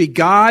to be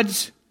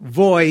God's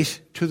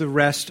voice to the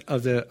rest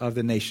of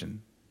the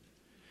nation.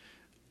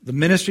 The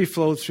ministry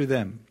flowed through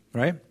them,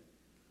 right?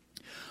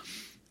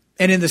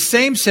 And in the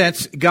same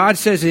sense, God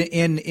says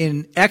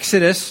in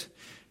Exodus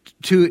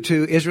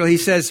to Israel, He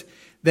says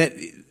that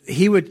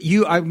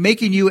I'm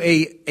making you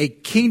a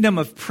kingdom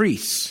of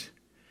priests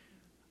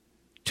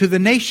to the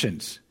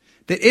nations.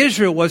 That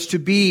Israel was to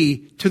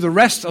be to the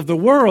rest of the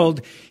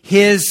world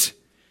His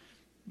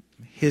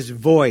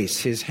voice,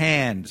 His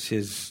hands,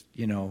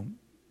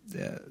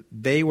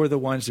 they were the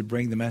ones to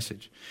bring the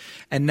message.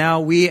 And now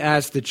we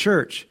as the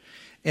church,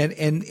 and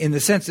in the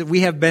sense that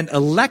we have been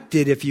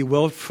elected, if you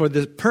will, for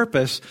the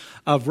purpose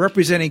of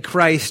representing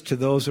Christ to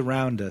those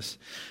around us.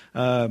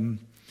 And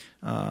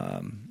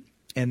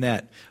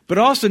that. But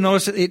also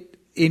notice it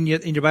in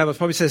your Bible, it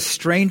probably says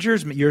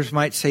strangers. Yours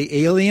might say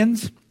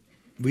aliens.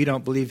 We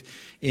don't believe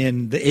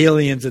in the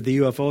aliens of the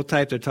UFO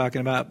type they're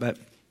talking about,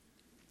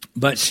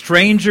 but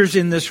strangers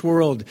in this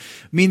world.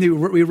 Mean that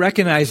we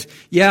recognize,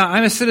 yeah,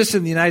 I'm a citizen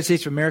of the United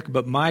States of America,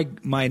 but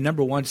my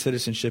number one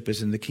citizenship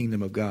is in the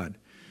kingdom of God.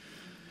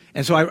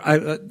 And so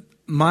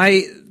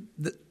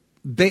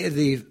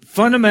the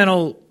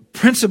fundamental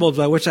principles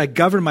by which I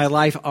govern my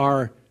life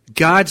are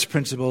God's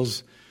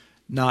principles,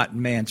 not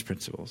man's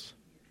principles.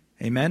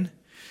 Amen?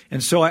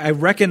 And so I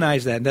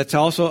recognize that. And that's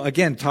also,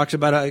 again, talks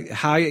about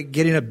how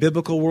getting a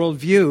biblical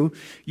worldview,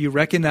 you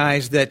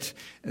recognize that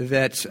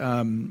the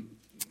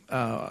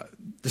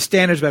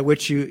standards by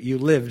which you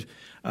lived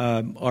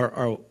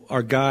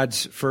are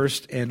God's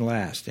first and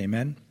last.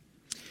 Amen?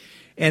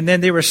 And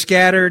then they were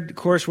scattered. Of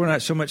course, we're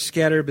not so much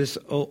scattered. This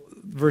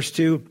verse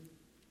 2,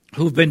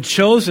 who've been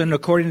chosen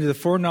according to the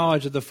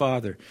foreknowledge of the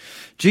Father.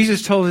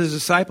 Jesus told His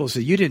disciples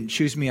that you didn't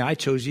choose me, I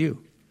chose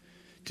you.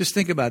 Just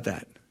think about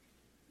that.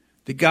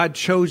 That God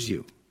chose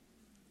you.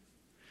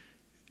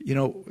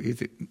 You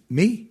think,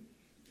 me?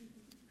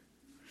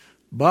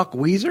 Buck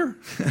Weezer?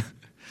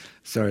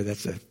 Sorry,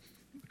 that's a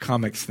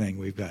comics thing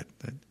we've got.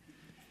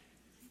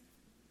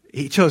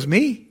 He chose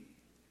me.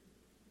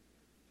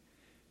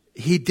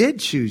 He did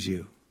choose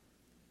you.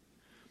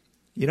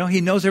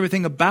 He knows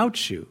everything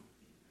about you.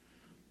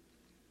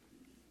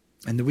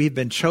 And that we've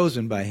been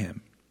chosen by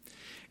Him.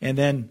 But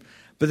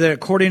then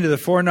according to the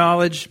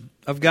foreknowledge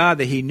of God,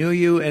 that He knew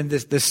you, and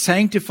the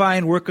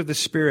sanctifying work of the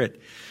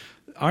Spirit.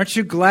 Aren't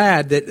you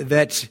glad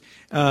that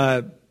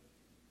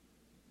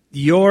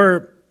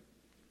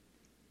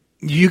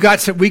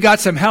we got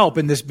some help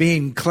in this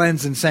being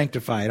cleansed and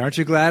sanctified? Aren't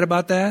you glad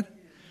about that?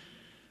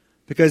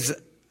 Because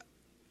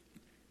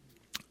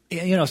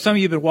some of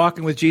you have been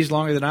walking with Jesus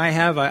longer than I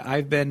have.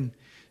 I've been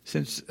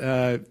since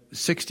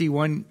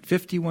 51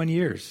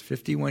 years.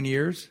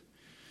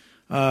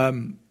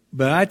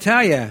 But I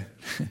tell you,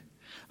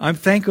 I'm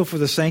thankful for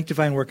the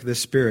sanctifying work of the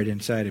Spirit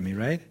inside of me,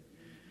 right?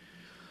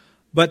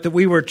 But that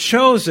we were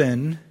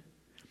chosen,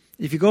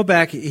 if you go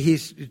back,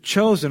 He's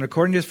chosen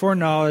according to His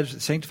foreknowledge, the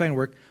sanctifying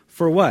work,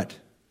 for what?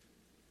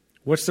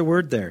 What's the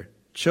word there?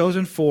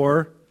 Chosen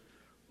for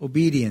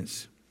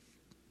obedience.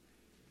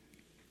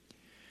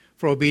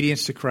 For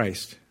obedience to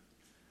Christ.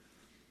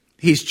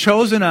 He's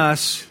chosen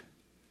us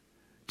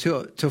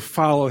to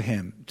follow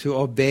Him, to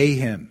obey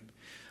Him.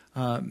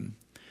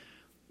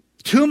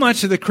 Too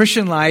much of the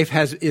Christian life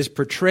is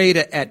portrayed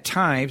at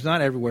times,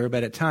 not everywhere,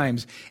 but at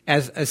times,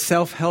 as a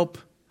self-help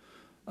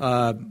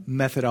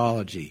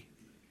methodology.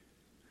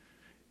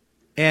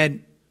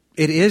 And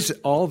it is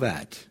all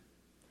that.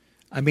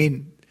 I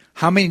mean,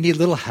 how many need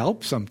little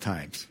help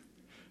sometimes,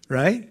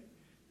 right?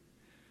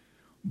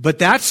 But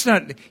that's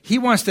not, He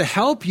wants to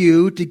help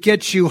you to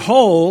get you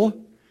whole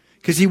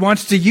because He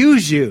wants to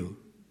use you.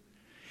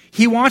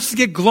 He wants to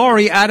get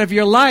glory out of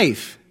your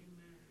life.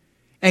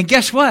 And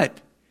guess what?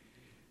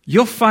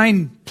 You'll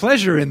find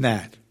pleasure in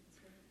that.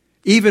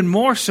 Even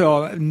more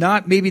so,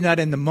 maybe not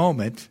in the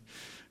moment,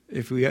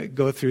 if we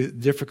go through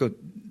difficult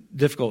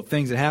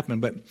things that happen,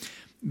 but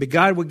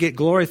God will get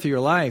glory through your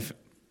life.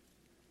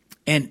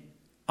 And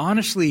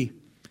honestly,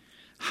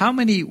 how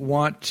many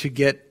want to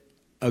get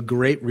a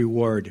great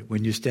reward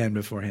when you stand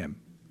before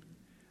Him?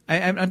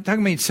 I'm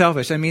talking about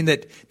selfish. I mean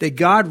that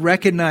God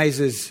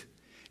recognizes,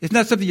 it's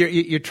not something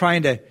you're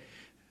trying to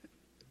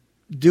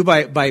do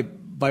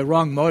by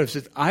wrong motives.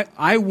 It's,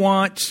 I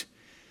want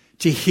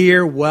to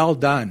hear, well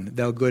done,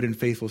 thou good and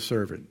faithful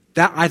servant.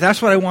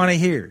 That's what I want to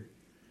hear.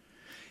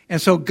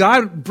 And so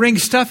God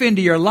brings stuff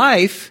into your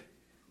life,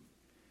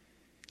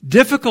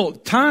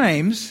 difficult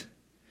times,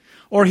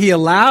 or he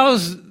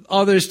allows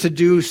others to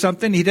do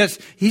something.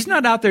 He's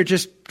not out there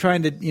just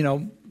trying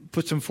to,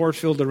 put some force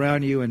field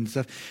around you and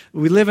stuff.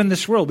 We live in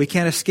this world. We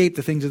can't escape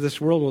the things of this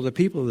world or the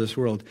people of this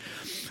world.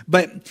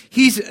 But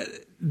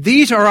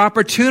these are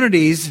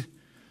opportunities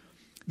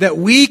that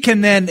we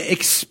can then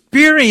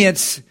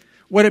experience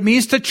what it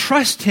means to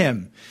trust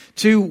him,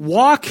 to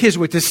walk his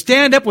way, to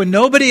stand up when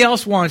nobody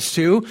else wants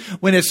to,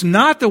 when it's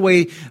not the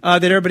way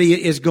that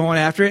everybody is going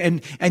after it,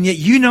 and yet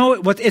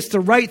it's the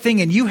right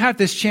thing, and you have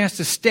this chance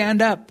to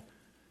stand up,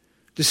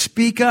 to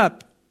speak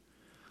up.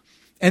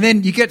 And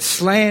then you get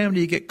slammed,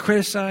 you get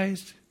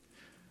criticized,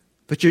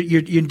 but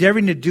you're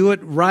endeavoring to do it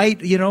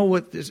right, in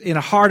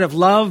a heart of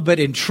love, but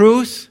in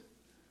truth.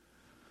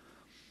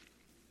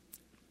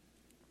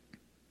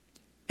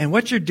 And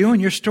what you're doing,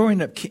 you're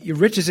storing up your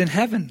riches in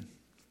heaven.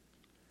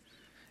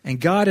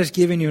 And God has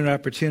given you an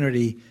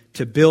opportunity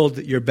to build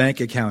your bank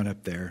account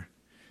up there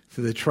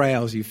through the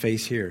trials you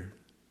face here.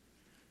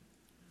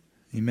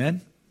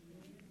 Amen?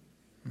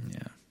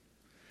 Yeah.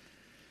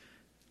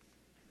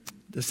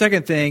 The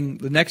second thing,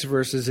 the next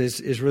verses,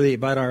 is really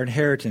about our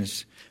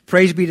inheritance.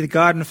 Praise be to the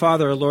God and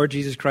Father, our Lord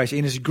Jesus Christ.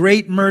 In his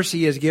great mercy,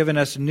 he has given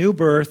us new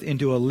birth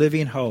into a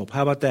living hope.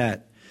 How about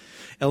that?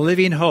 A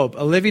living hope.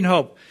 A living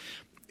hope.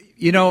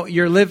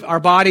 Our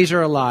bodies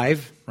are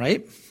alive,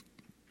 right?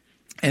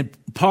 And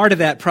part of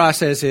that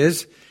process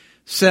is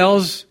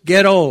cells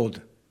get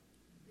old,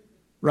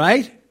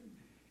 right?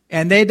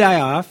 And they die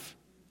off.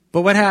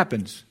 But what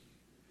happens?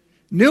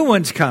 New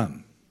ones come.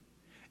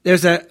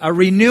 There's a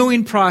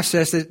renewing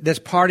process that's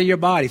part of your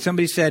body.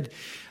 Somebody said,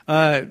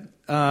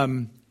 when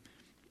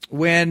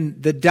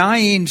the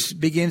dying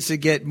begins to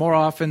get more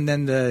often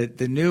than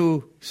the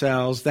new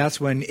cells,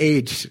 that's when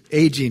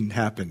aging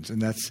happens.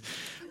 And that's,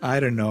 I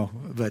don't know,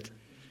 but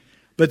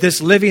this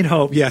living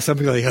hope, yeah,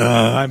 something like,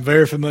 I'm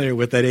very familiar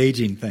with that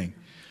aging thing.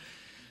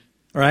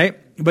 Right?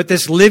 But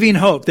this living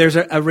hope, there's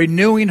a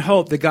renewing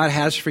hope that God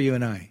has for you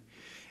and I.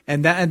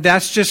 And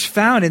that's just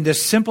found in the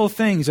simple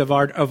things of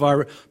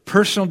our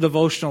personal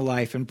devotional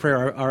life and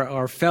prayer,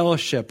 our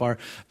fellowship, our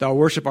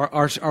worship,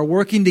 our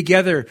working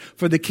together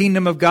for the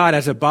kingdom of God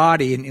as a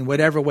body in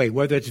whatever way,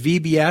 whether it's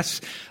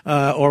VBS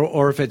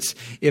or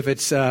if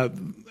it's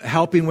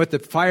helping with the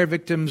fire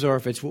victims, or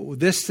if it's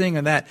this thing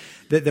and that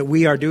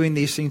we are doing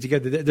these things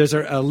together. There's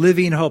a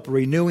living hope, a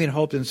renewing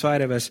hope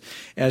inside of us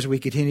as we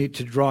continue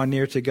to draw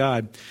near to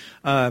God.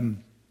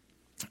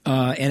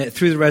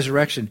 Through the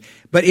resurrection,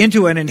 but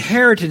into an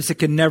inheritance that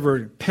can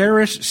never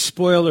perish,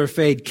 spoil, or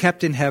fade,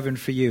 kept in heaven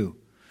for you.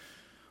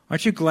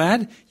 Aren't you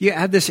glad? You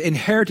have this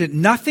inheritance.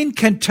 Nothing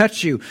can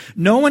touch you.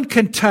 No one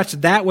can touch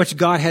that which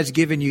God has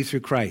given you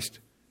through Christ.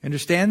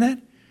 Understand that?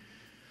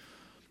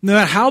 No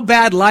matter how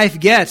bad life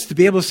gets, to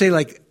be able to say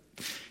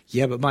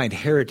yeah, but my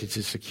inheritance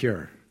is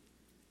secure.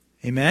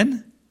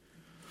 Amen?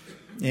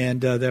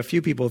 And there are a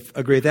few people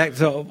agree with that.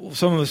 So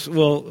some of us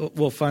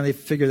will finally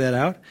figure that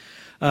out.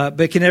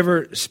 But can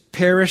never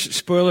perish,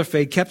 spoil, or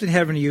fade, kept in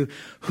heaven to you,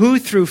 who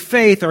through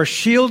faith are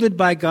shielded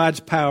by God's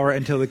power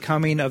until the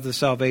coming of the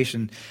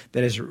salvation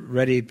that is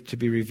ready to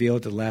be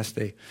revealed at the last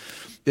day.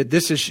 That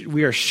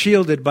we are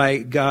shielded by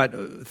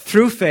God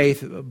through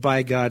faith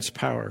by God's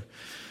power.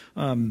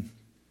 That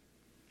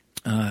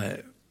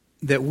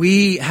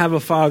we have a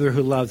Father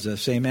who loves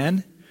us.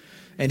 Amen.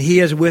 And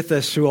He is with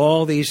us through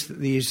all these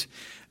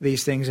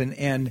things,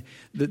 and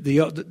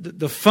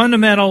the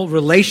fundamental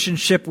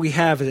relationship we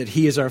have is that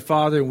He is our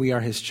Father and we are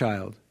His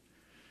child,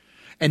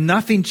 and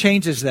nothing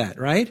changes that.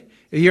 Right?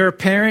 If you're a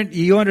parent,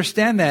 you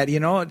understand that.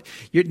 No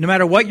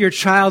matter what your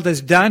child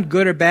has done,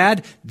 good or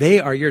bad, they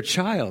are your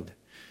child.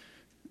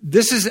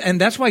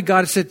 And that's why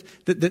God said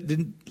that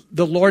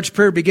the Lord's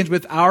Prayer begins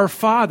with our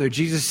Father.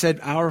 Jesus said,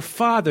 our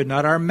Father,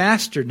 not our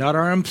master, not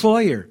our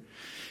employer.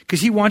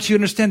 Because He wants you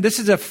to understand this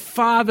is a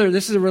father,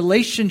 this is a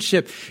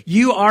relationship.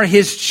 You are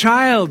His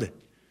child.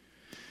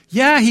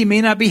 Yeah, He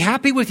may not be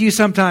happy with you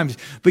sometimes,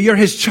 but you're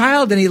His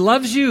child and He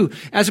loves you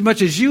as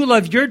much as you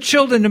love your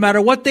children no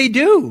matter what they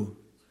do.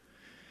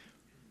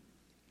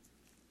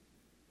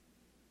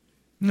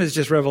 And it's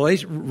just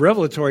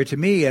revelatory to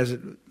me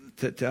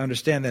to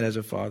understand that as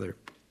a father.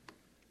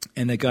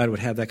 And that God would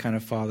have that kind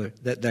of father,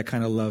 that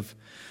kind of love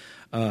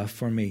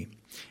for me.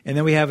 And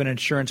then we have an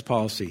insurance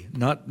policy,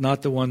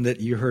 not the one that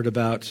you heard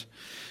about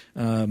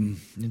in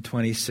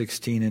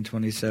 2016 and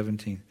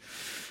 2017,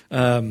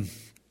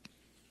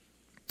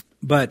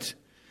 but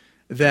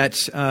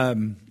that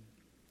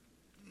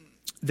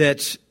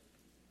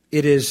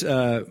it is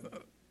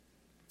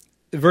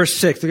verse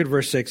 6. Look at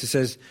verse 6. It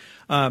says,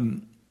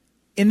 "In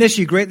this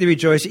you greatly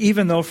rejoice,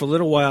 even though for a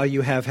little while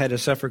you have had to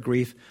suffer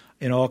grief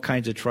in all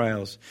kinds of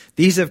trials.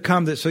 These have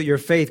come that so your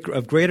faith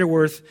of greater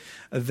worth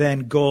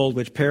than gold,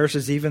 which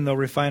perishes even though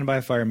refined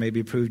by fire, may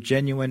be proved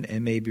genuine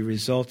and may be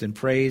result in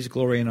praise,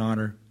 glory, and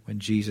honor when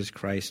Jesus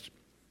Christ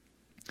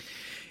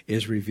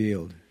is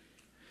revealed.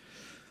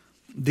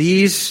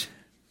 These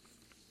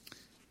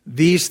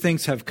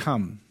things have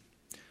come.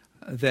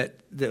 That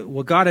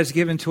what God has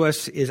given to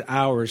us is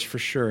ours for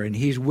sure, and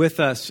He's with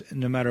us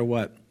no matter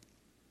what.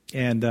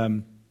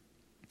 And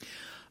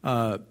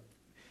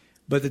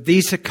but that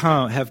these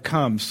have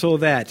come so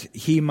that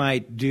He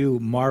might do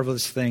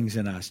marvelous things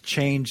in us,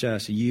 change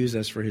us, use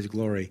us for His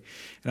glory.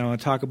 And I want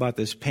to talk about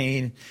this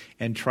pain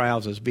and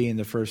trials as being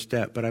the first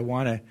step. But I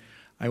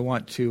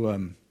want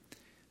to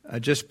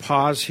just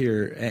pause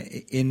here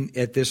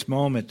at this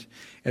moment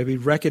as we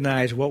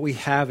recognize what we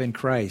have in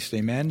Christ.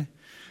 Amen.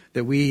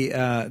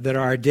 That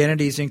our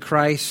identity is in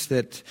Christ,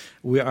 that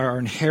our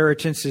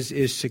inheritance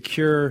is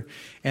secure,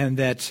 and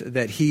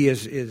that He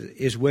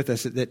is with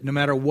us. That no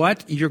matter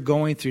what you're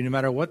going through, no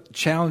matter what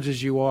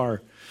challenges you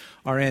are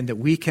in, that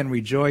we can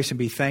rejoice and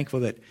be thankful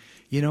that,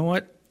 you know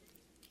what,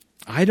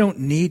 I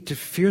don't need to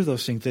fear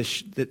those things.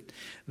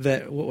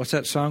 That what's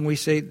that song we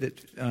say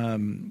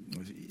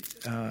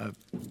that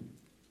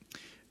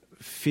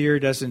fear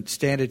doesn't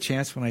stand a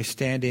chance when I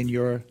stand in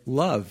Your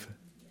love.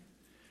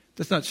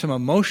 That's not some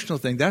emotional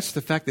thing. That's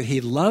the fact that He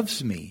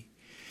loves me.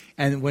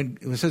 And when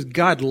it says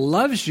God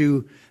loves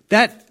you,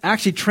 that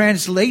actually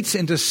translates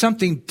into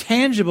something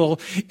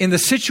tangible in the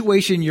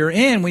situation you're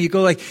in. When you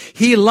go like,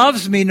 He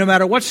loves me no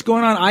matter what's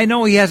going on. I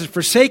know He hasn't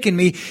forsaken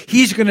me.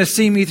 He's going to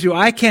see me through.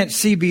 I can't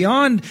see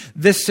beyond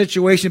this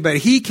situation, but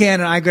He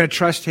can, and I'm going to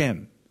trust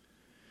Him.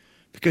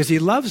 Because He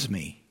loves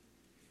me.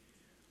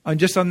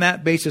 Just on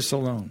that basis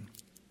alone.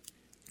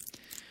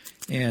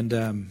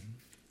 And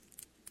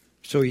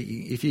so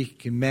if you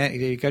can,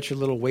 you got your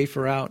little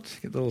wafer out,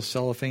 get the little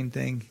cellophane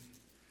thing.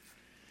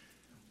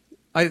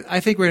 I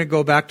think we're going to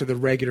go back to the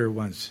regular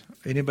ones.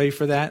 Anybody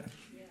for that?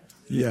 Yes.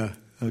 Yeah.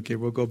 Okay,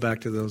 we'll go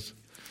back to those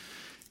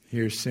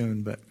here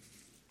soon. But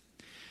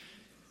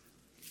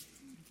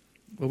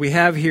what we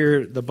have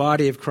here, the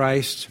body of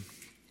Christ,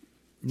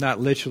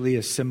 not literally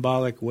a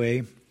symbolic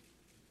way,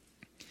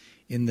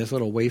 in this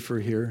little wafer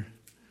here.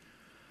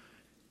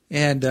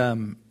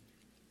 And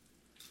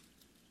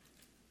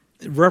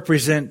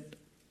represent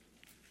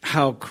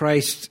how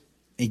Christ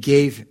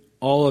gave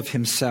all of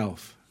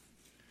Himself.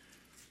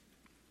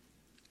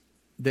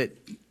 That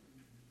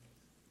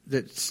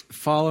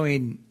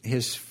following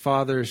His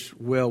Father's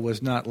will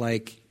was not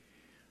like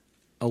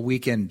a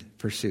weekend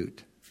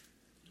pursuit.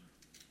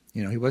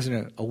 You know, He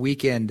wasn't a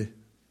weekend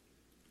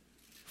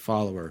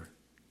follower.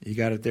 You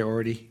got it there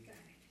already?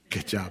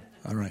 Good job.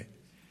 All right.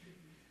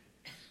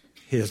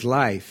 His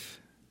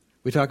life.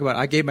 We talk about,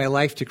 I gave my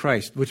life to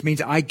Christ, which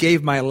means I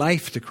gave my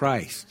life to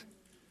Christ.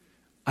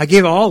 I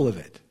gave all of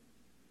it.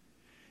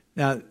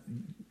 Now,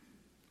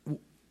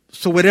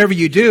 so whatever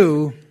you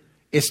do,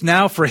 it's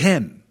now for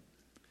Him.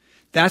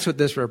 That's what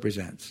this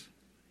represents.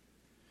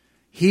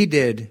 He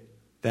did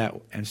that,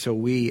 and so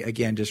we,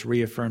 again, just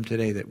reaffirm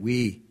today that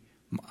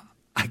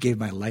I gave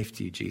my life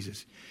to You,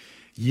 Jesus.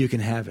 You can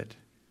have it.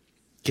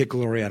 Get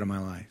glory out of my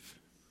life.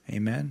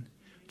 Amen?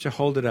 Just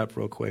hold it up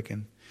real quick.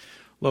 And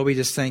Lord, we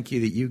just thank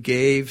You that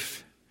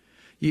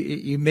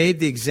You made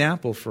the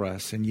example for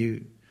us, and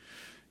You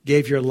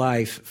gave Your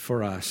life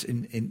for us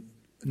in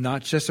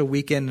not just a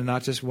weekend and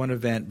not just one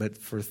event, but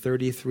for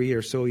 33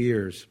 or so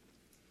years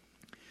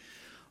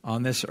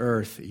on this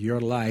earth. Your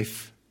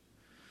life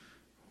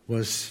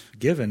was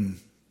given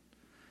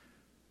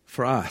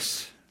for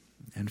us.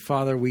 And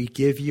Father, we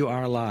give You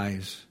our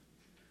lives.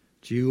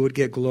 That You would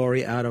get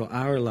glory out of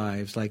our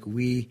lives like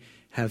we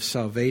have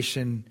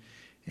salvation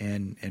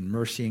and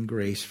mercy and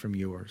grace from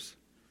Yours.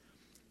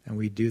 And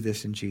we do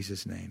this in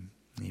Jesus' name.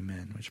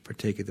 Amen. Let's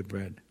partake of the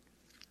bread.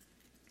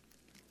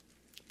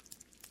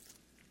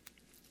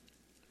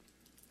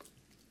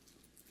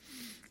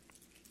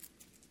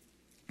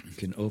 You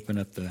can open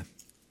up the...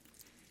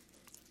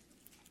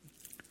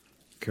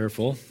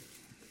 Careful.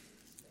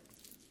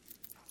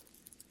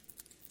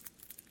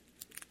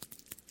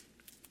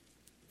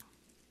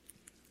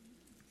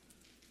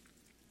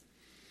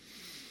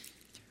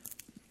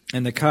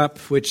 And the cup,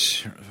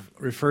 which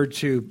referred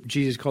to,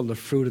 Jesus called the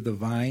fruit of the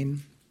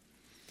vine.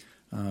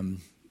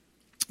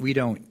 We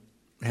don't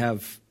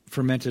have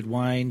fermented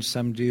wine.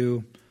 Some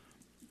do.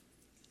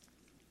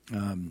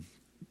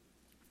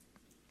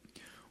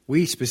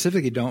 We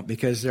specifically don't,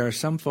 because there are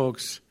some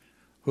folks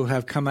who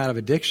have come out of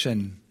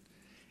addiction,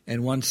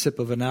 and one sip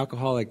of an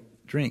alcoholic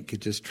drink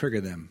could just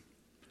trigger them.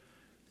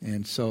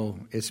 And so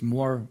it's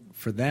more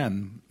for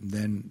them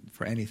than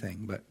for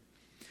anything. But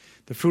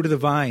the fruit of the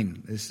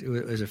vine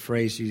is a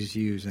phrase Jesus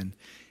used.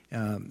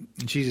 And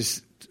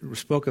Jesus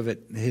spoke of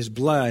it, His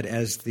blood,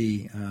 as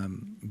the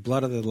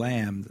blood of the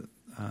Lamb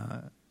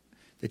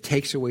that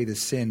takes away the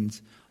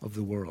sins of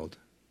the world.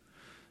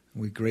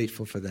 We're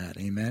grateful for that.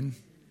 Amen?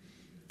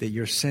 That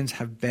your sins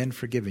have been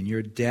forgiven.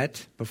 Your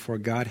debt before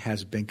God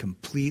has been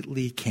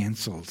completely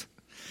canceled.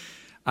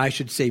 I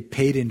should say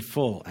paid in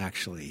full,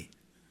 actually.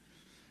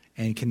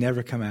 And can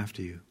never come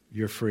after you.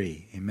 you're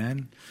free.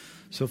 Amen?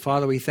 So,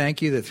 Father, we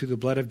thank you that through the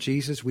blood of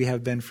Jesus we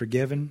have been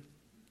forgiven,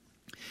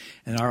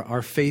 and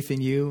our faith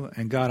in you.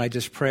 And God, I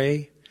just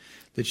pray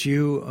that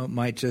you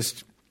might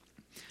just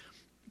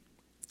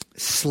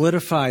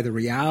solidify the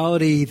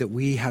reality that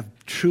we have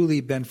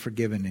truly been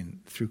forgiven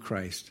through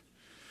Christ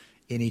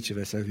in each of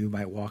us, as we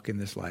might walk in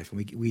this life.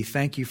 And we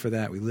thank you for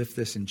that. We lift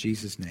this in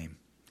Jesus' name.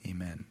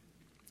 Amen.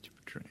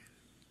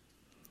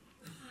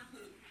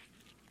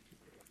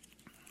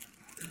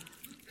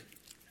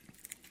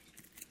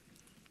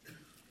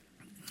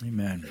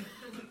 Amen.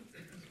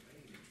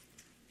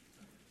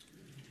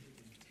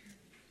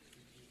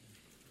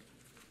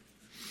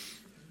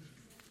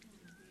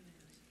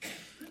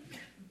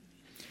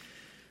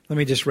 Let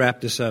me just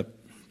wrap this up,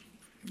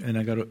 and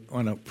I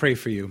want to pray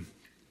for you.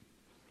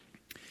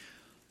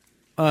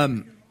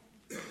 I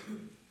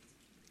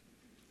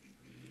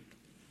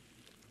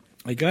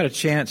got a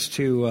chance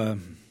to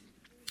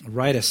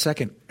write a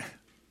second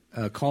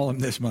column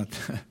this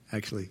month,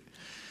 actually,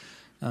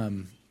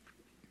 and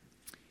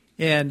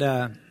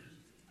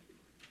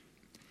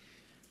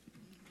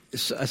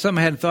something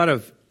I hadn't thought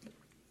of.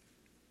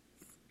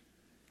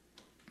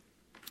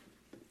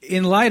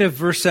 In light of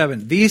verse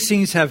 7, these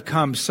things have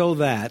come so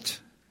that,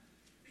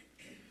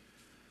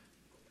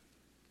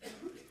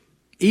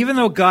 even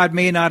though God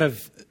may not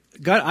have,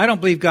 I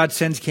don't believe God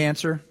sends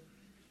cancer.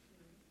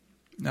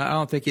 I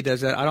don't think He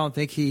does that. I don't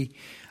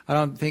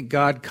think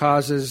God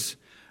causes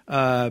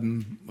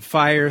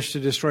fires to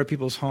destroy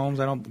people's homes.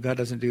 God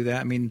doesn't do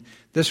that. I mean,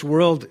 this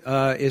world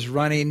is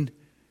running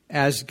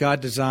as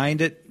God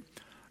designed it,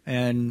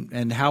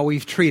 and how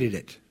we've treated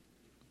it.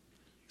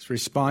 It's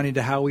responding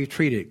to how we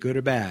treat it, good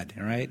or bad,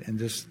 all right? And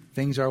just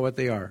things are what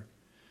they are.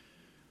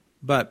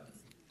 But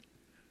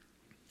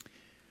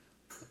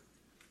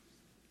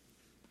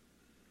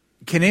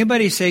can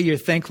anybody say you're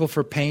thankful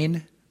for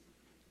pain?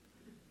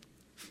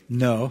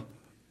 No.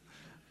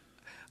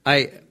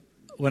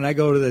 When I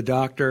go to the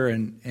doctor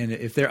and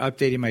if they're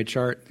updating my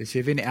chart, they say,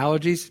 "Have any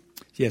allergies?"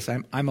 Yes,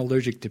 I'm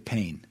allergic to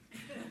pain.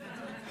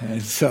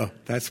 And so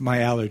that's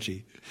my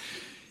allergy.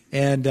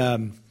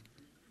 And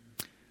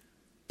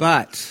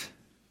but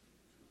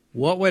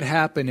what would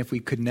happen if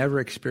we could never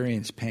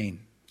experience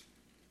pain?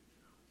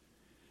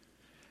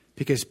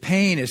 Because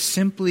pain is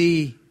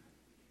simply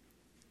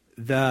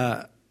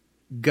the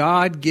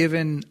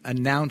God-given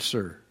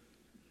announcer.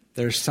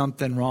 There's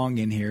something wrong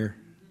in here,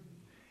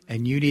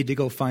 and you need to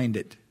go find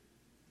it.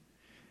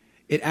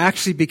 It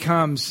actually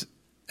becomes,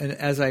 and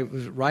as I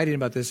was writing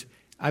about this,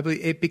 I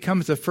believe it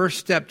becomes the first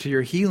step to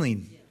your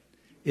healing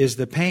is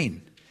the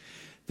pain.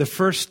 The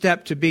first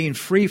step to being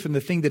free from the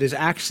thing that is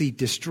actually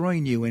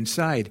destroying you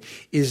inside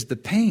is the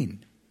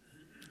pain.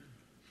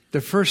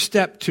 The first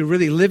step to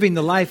really living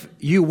the life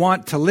you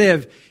want to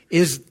live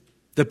is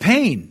the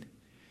pain.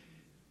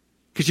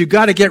 Because you've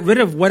got to get rid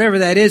of whatever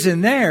that is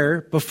in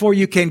there before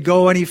you can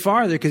go any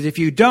farther. Because if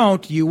you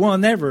don't, you will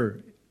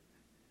never.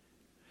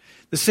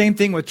 The same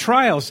thing with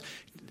trials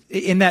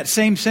in that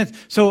same sense.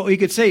 So you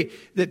could say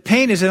that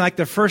pain is like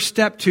the first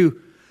step to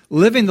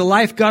living the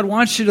life God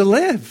wants you to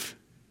live.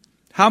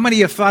 How many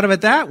have thought of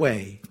it that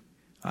way?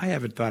 I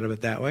haven't thought of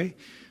it that way.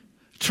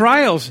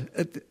 Trials,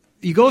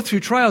 you go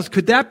through trials.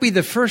 Could that be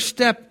the first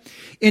step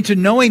into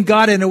knowing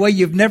God in a way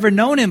you've never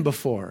known Him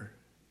before?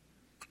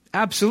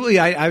 Absolutely.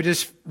 I was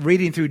just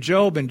reading through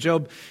Job, and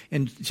Job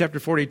in chapter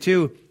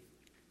 42,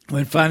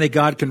 when finally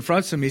God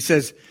confronts him, He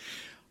says,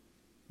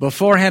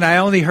 "Beforehand, I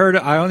only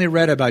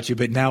read about you,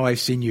 but now I've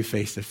seen you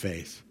face to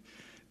face.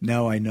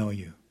 Now I know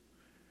you."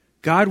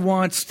 God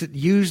wants to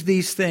use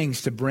these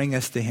things to bring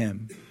us to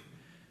Him.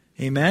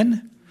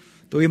 Amen?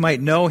 That we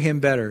might know Him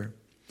better.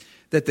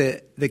 That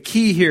the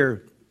key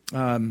here,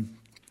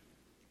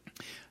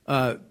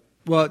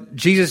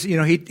 Jesus,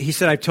 He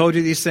said, "I've told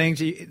you these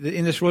things.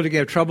 In this world you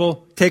have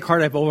trouble. Take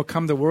heart, I've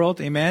overcome the world."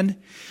 Amen?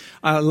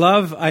 I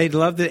love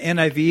the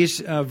NIV's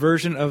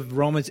version of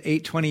Romans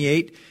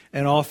 8:28.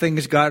 And all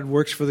things God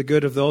works for the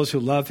good of those who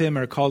love Him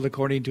and are called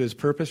according to His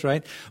purpose,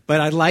 right?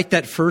 But I like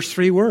that first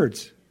three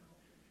words.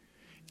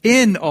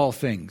 In all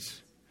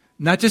things.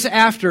 Not just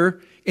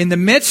after. In the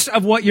midst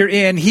of what you're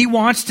in, He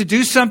wants to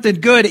do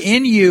something good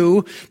in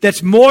you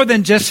that's more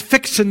than just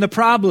fixing the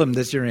problem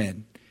that you're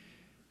in.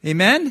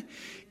 Amen?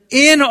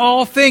 In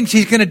all things,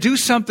 He's going to do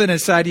something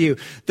inside of you.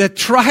 The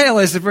trial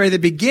is the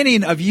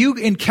beginning of you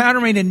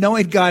encountering and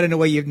knowing God in a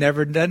way you've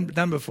never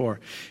done before.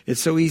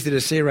 It's so easy to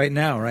say right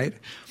now, right?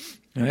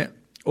 All right?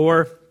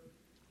 Or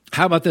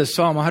how about this?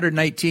 Psalm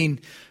 119,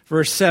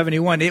 verse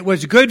 71. "It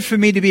was good for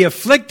me to be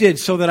afflicted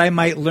so that I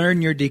might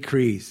learn your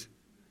decrees."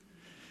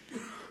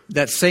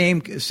 That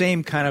same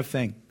kind of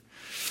thing.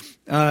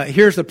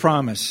 Here's the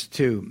promise,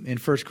 too, in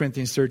 1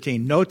 Corinthians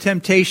 13. No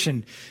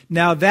temptation.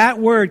 Now, that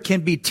word can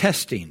be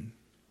testing.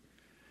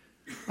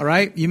 All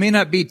right? You may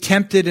not be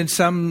tempted in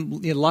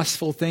some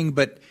lustful thing,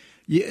 but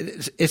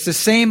it's the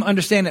same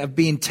understanding of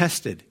being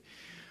tested.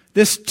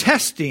 this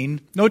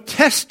testing, no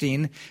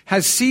testing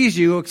has seized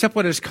you except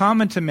what is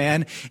common to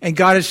man, and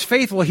God is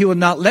faithful. He will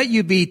not let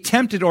you be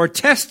tempted or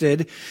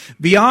tested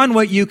beyond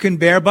what you can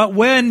bear, but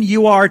when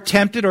you are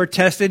tempted or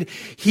tested,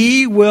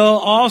 He will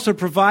also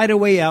provide a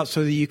way out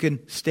so that you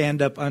can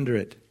stand up under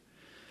it.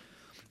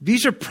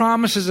 These are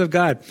promises of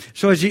God.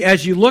 So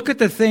as you look at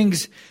the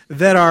things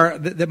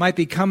that might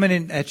be coming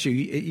in at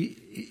you,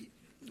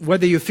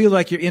 whether you feel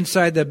like you're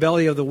inside the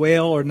belly of the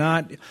whale or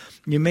not,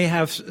 you may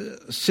have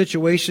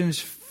situations,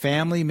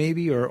 family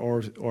maybe,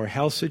 or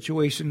health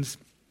situations,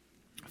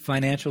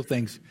 financial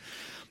things.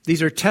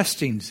 These are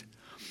testings.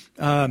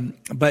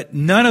 But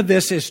none of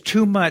this is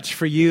too much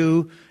for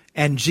you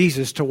and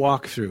Jesus to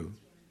walk through.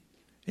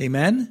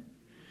 Amen?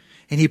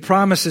 And He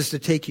promises to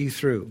take you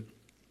through.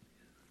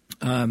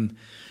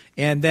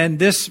 And then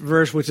this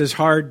verse, which is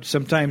hard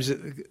sometimes,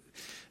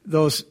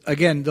 those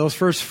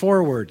first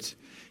 4 words.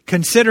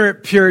 Consider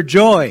it pure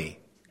joy.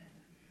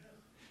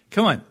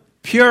 Come on.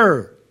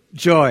 Pure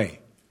joy.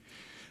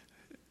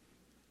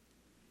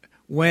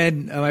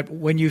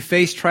 When you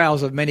face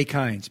trials of many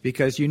kinds,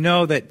 because you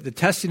know that the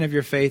testing of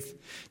your faith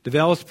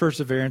develops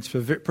perseverance.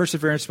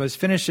 Perseverance must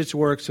finish its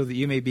work so that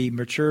you may be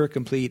mature,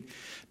 complete,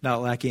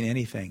 not lacking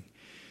anything.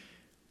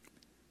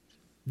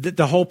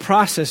 The whole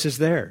process is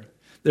there.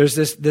 There's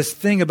this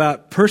thing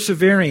about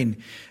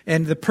persevering,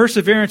 and the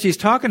perseverance he's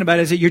talking about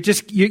is that you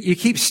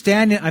keep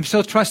standing. I'm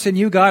still trusting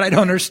you, God. I don't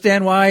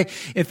understand why.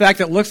 In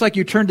fact, it looks like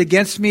you turned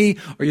against me,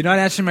 or you're not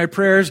answering my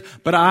prayers.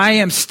 But I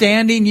am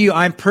standing you.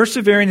 I'm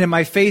persevering in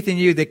my faith in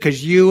you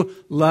because you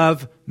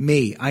love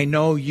me. I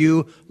know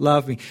you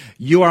love me.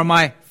 You are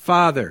my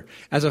Father.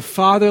 As a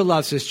father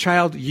loves his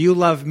child, you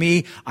love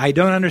me. I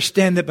don't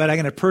understand it, but I'm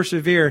going to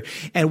persevere.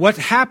 And what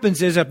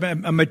happens is a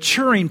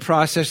maturing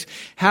process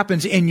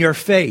happens in your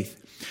faith.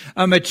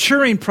 A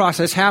maturing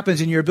process happens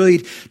in your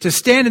ability to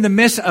stand in the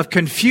midst of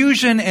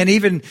confusion and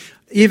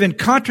even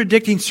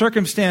contradicting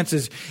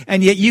circumstances.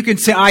 And yet you can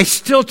say, I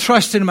still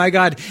trust in my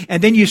God.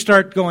 And then you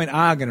start going,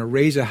 I'm going to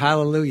raise a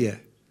hallelujah.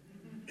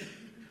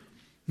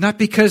 Not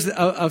because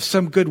of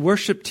some good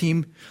worship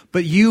team,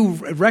 but you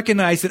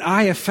recognize that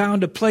I have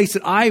found a place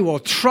that I will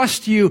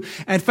trust you.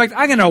 And in fact,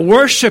 I'm going to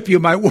worship you.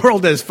 My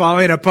world is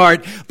falling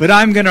apart, but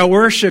I'm going to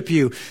worship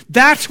you.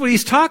 That's what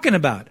he's talking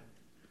about.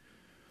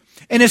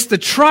 And it's the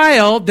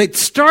trial that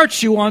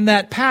starts you on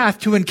that path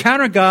to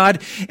encounter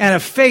God and a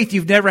faith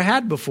you've never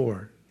had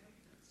before.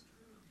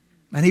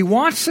 And he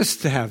wants us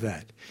to have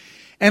that.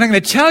 And I'm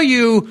going to tell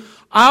you,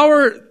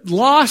 our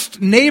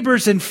lost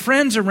neighbors and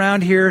friends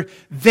around here,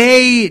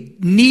 they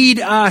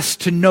need us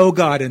to know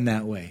God in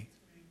that way.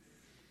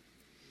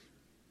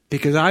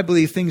 Because I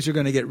believe things are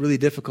going to get really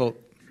difficult,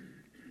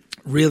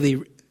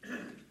 really,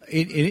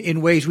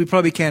 in ways we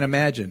probably can't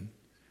imagine.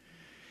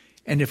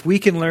 And if we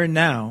can learn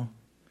now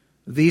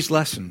these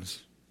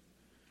lessons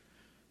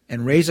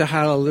and raise a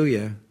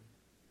hallelujah,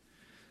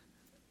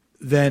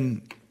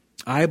 then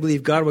I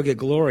believe God will get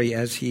glory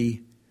as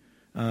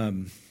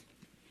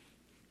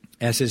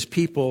his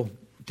people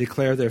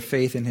declare their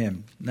faith in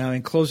him. Now,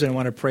 in closing, I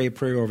want to pray a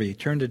prayer over you.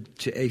 Turn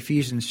to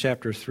Ephesians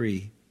chapter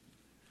 3.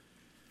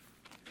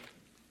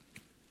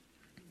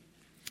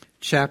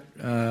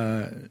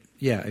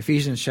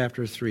 Ephesians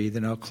chapter 3.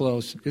 Then I'll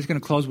close. I'm just going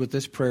to close with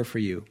this prayer for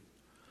you.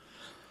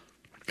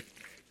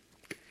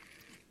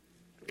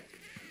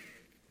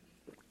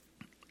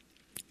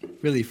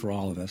 Really for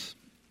all of us.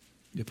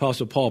 The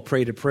Apostle Paul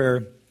prayed a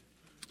prayer,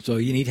 so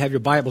you need to have your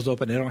Bibles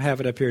open. I don't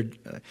have it up here.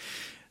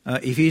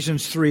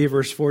 Ephesians 3,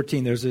 verse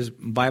 14. There's this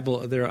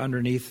Bible there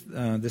underneath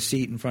the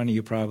seat in front of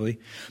you probably.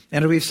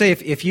 And we say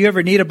if you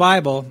ever need a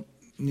Bible,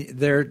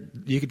 there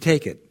you can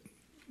take it.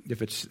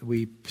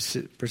 We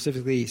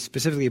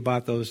specifically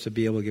bought those to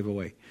be able to give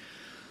away.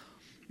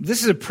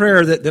 This is a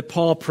prayer that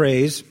Paul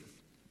prays.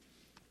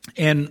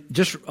 And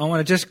I want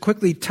to just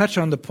quickly touch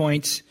on the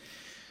points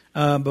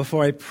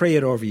before I pray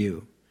it over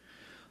you.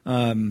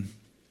 The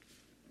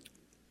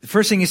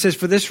first thing he says,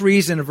 for this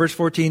reason, in verse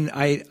 14,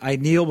 I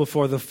kneel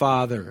before the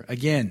Father.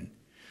 Again,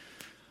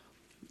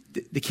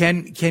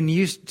 can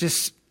you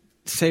just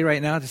say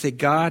right now, to say,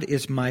 God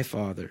is my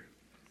Father.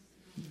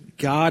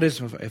 God is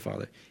my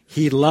Father.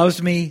 He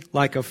loves me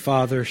like a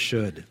father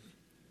should.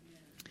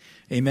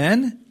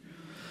 Amen?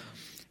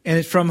 And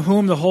it's from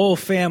whom the whole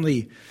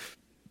family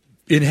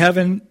in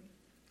heaven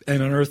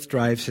and on earth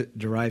derives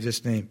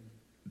its name.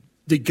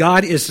 That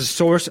God is the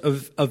source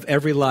of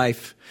every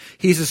life.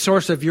 He's the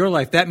source of your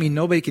life. That means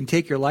nobody can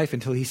take your life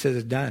until he says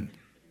it's done.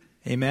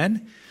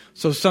 Amen?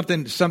 So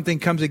something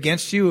comes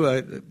against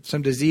you,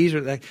 some disease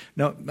or that.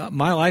 No,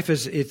 my life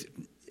is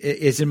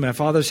in my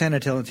Father's hand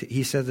until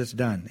he says it's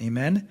done.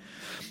 Amen?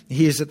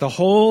 He is that the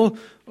whole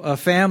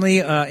family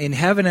in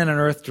heaven and on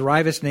earth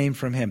derive its name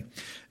from him.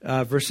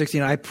 Verse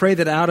 16, I pray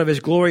that out of his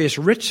glorious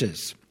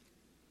riches,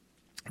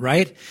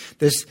 right?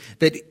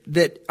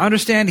 That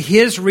understand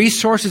his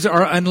resources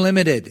are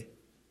unlimited.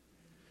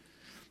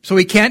 So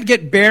we can't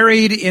get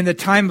buried in the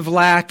time of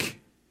lack.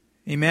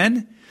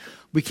 Amen?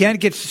 We can't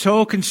get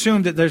so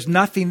consumed that there's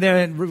nothing there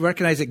and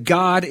recognize that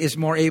God is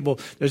more able.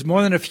 There's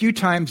more than a few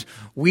times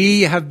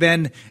we have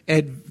been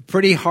at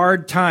pretty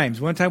hard times.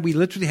 One time we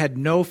literally had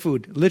no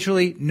food,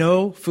 literally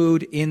no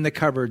food in the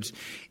cupboards.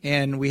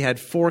 And we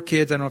had 4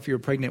 kids. I don't know if you were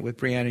pregnant with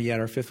Brianna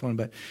yet, our 5th one,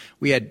 but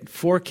we had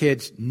 4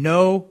 kids,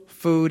 no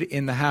food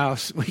in the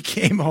house. We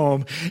came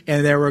home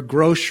and there were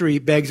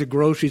bags of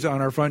groceries on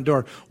our front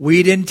door.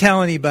 We didn't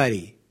tell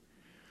anybody.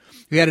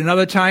 We had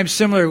another time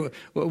similar.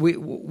 We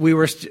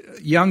were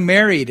young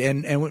married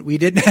and we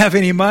didn't have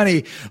any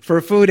money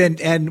for food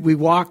and we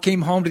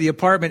came home to the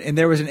apartment and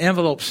there was an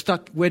envelope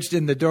wedged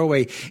in the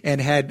doorway and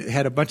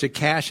had a bunch of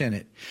cash in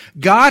it.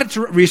 God's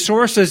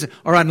resources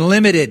are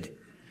unlimited.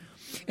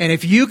 And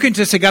if you can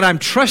just say, God, I'm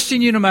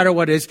trusting you no matter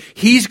what it is,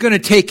 He's going to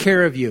take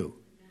care of you.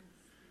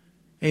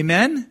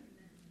 Amen?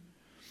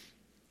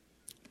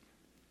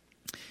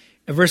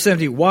 Verse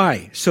 70,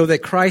 why? So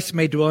that Christ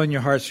may dwell in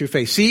your hearts through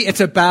faith. See,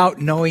 it's about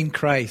knowing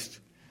Christ.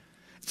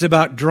 It's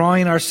about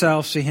drawing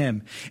ourselves to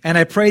Him. And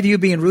I pray to you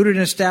being rooted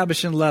and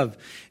established in love.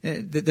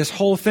 This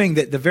whole thing,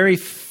 that the very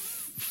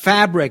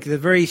fabric, the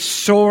very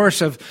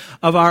source of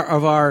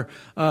our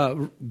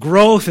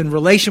growth and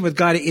relation with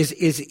God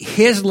is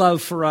His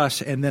love for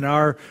us and then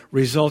our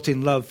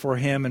resulting love for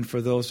Him and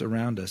for those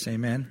around us.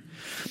 Amen?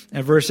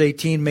 And verse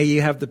 18, may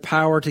you have the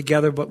power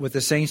together but with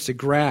the saints to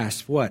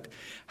grasp what?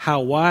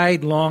 How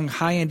wide, long,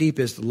 high, and deep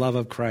is the love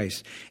of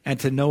Christ, and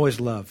to know His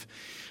love.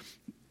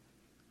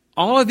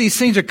 All of these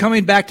things are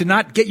coming back to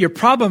not get your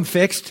problem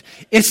fixed.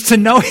 It's to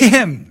know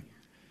Him.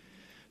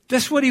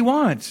 That's what He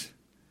wants.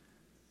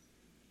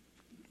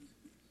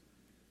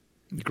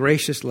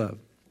 Gracious love,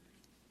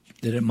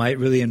 that it might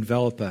really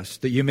envelop us,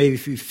 that you may be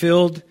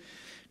filled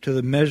to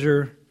the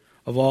measure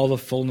of all the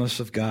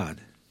fullness of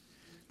God.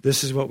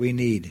 This is what we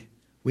need.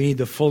 We need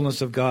the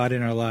fullness of God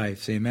in our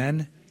lives.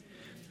 Amen?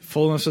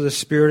 Fullness of the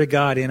Spirit of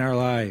God in our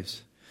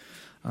lives.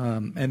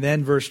 And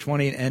then verse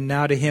 20, and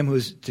now to Him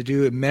who's to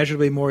do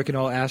immeasurably more we can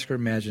all ask or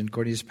imagine,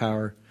 according to His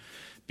power,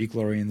 be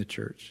glory in the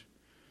church.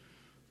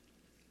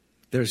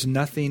 There's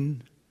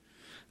nothing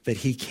that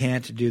He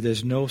can't do.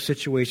 There's no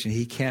situation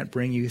He can't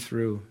bring you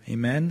through.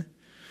 Amen?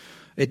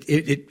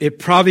 It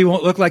probably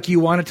won't look like you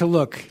want it to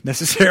look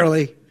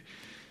necessarily.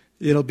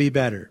 It'll be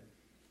better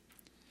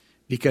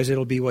because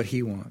it'll be what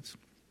He wants.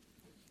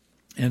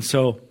 And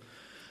so,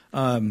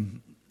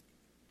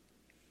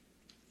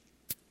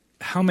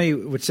 how many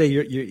would say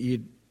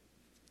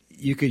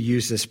you could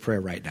use this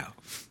prayer right now?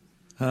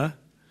 Huh?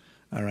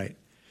 All right.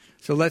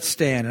 So let's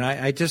stand. And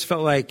I just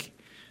felt like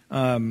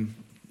the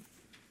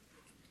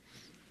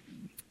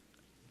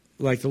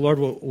Lord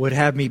would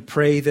have me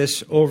pray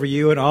this over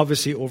you and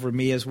obviously over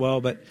me as well.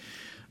 But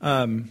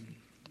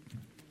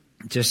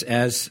just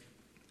as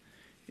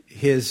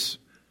His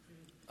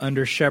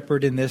under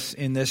shepherd in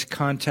this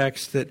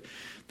context, that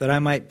I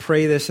might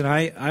pray this. And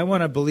I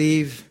want to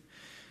believe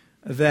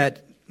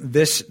that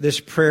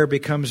this prayer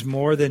becomes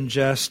more than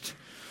just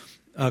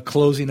a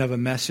closing of a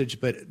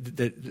message, but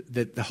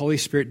that the Holy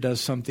Spirit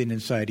does something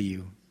inside of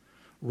you,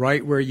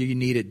 right where you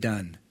need it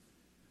done,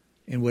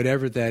 in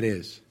whatever that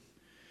is.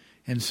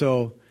 And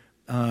so,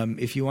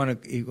 if you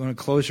want to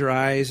close your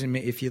eyes, and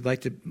if you'd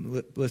like to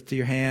lift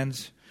your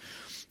hands,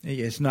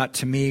 it's not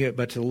to me,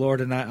 but to the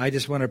Lord. And I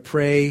just want to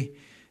pray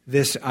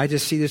this. I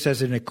just see this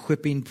as an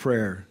equipping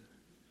prayer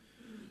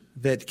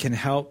that can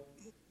help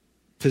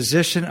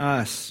position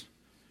us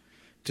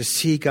to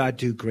see God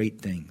do great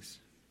things,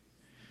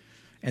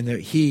 and that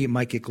He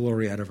might get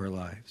glory out of our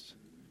lives.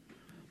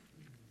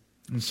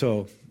 And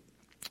so,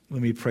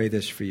 let me pray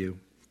this for you.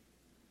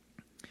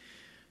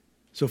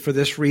 So for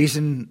this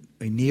reason,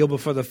 we kneel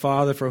before the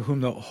Father, for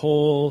whom the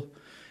whole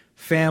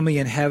family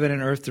in heaven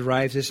and earth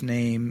derives His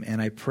name,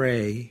 and I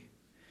pray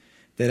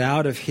that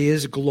out of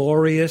His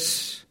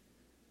glorious,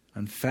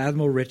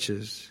 unfathomable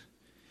riches,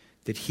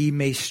 that He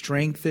may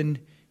strengthen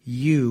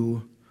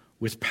you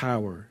with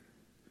power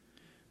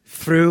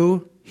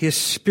through His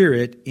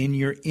Spirit in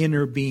your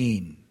inner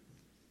being,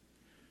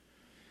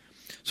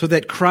 so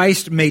that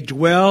Christ may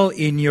dwell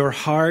in your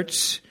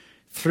hearts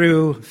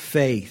through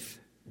faith,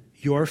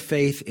 your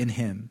faith in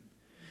Him.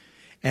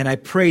 And I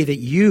pray that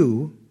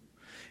you,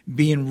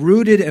 being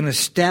rooted and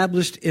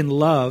established in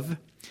love,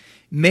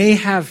 may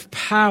have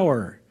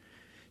power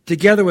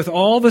together with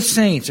all the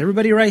saints,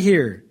 everybody right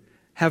here,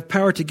 have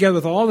power together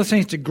with all the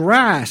saints to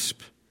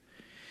grasp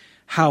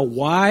how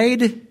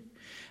wide,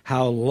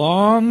 how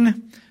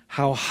long,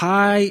 how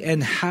high,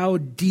 and how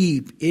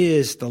deep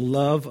is the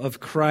love of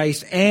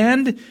Christ,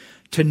 and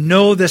to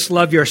know this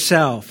love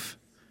yourself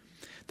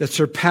that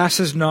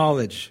surpasses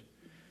knowledge,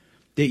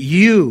 that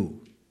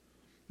you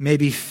may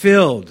be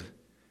filled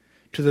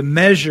to the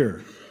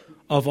measure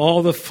of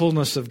all the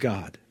fullness of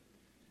God.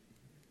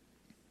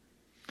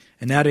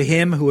 And now to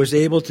Him who is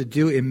able to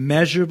do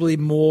immeasurably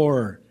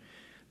more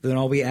than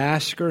all we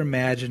ask or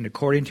imagine,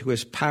 according to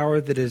His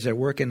power that is at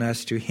work in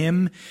us, to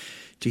Him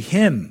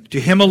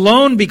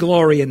alone be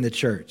glory in the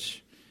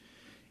church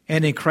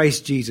and in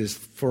Christ Jesus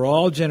for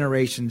all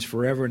generations,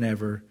 forever and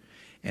ever.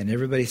 And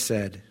everybody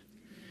said,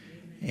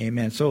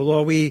 Amen. So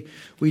Lord, we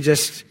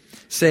just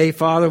say,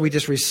 Father, we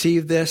just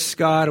receive this,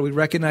 God. We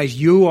recognize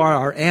you are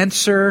our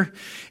answer,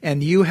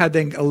 and you have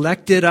then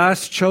elected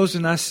us,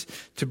 chosen us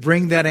to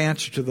bring that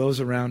answer to those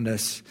around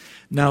us.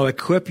 Now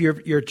equip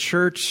your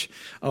church,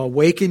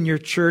 awaken your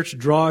church,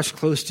 draw us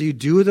close to you.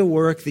 Do the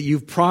work that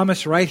you've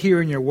promised right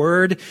here in your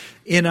word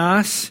in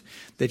us,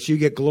 that you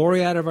get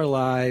glory out of our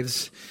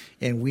lives,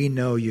 and we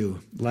know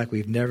you like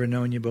we've never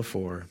known you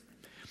before.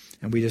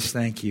 And we just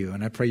thank you.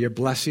 And I pray your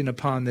blessing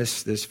upon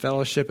this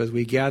fellowship as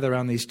we gather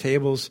around these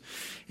tables.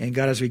 And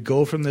God, as we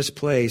go from this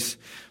place,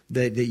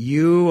 that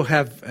you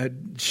have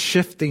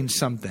shifting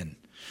something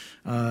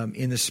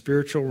in the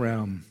spiritual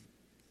realm,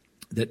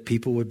 that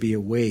people would be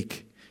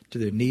awake to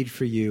their need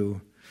for you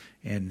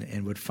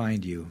and would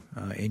find you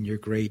in your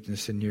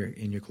greatness and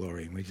in your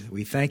glory.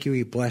 We thank you.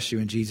 We bless you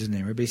in Jesus'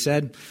 name. Everybody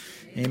said,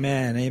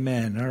 amen.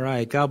 Amen. All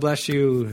right. God bless you.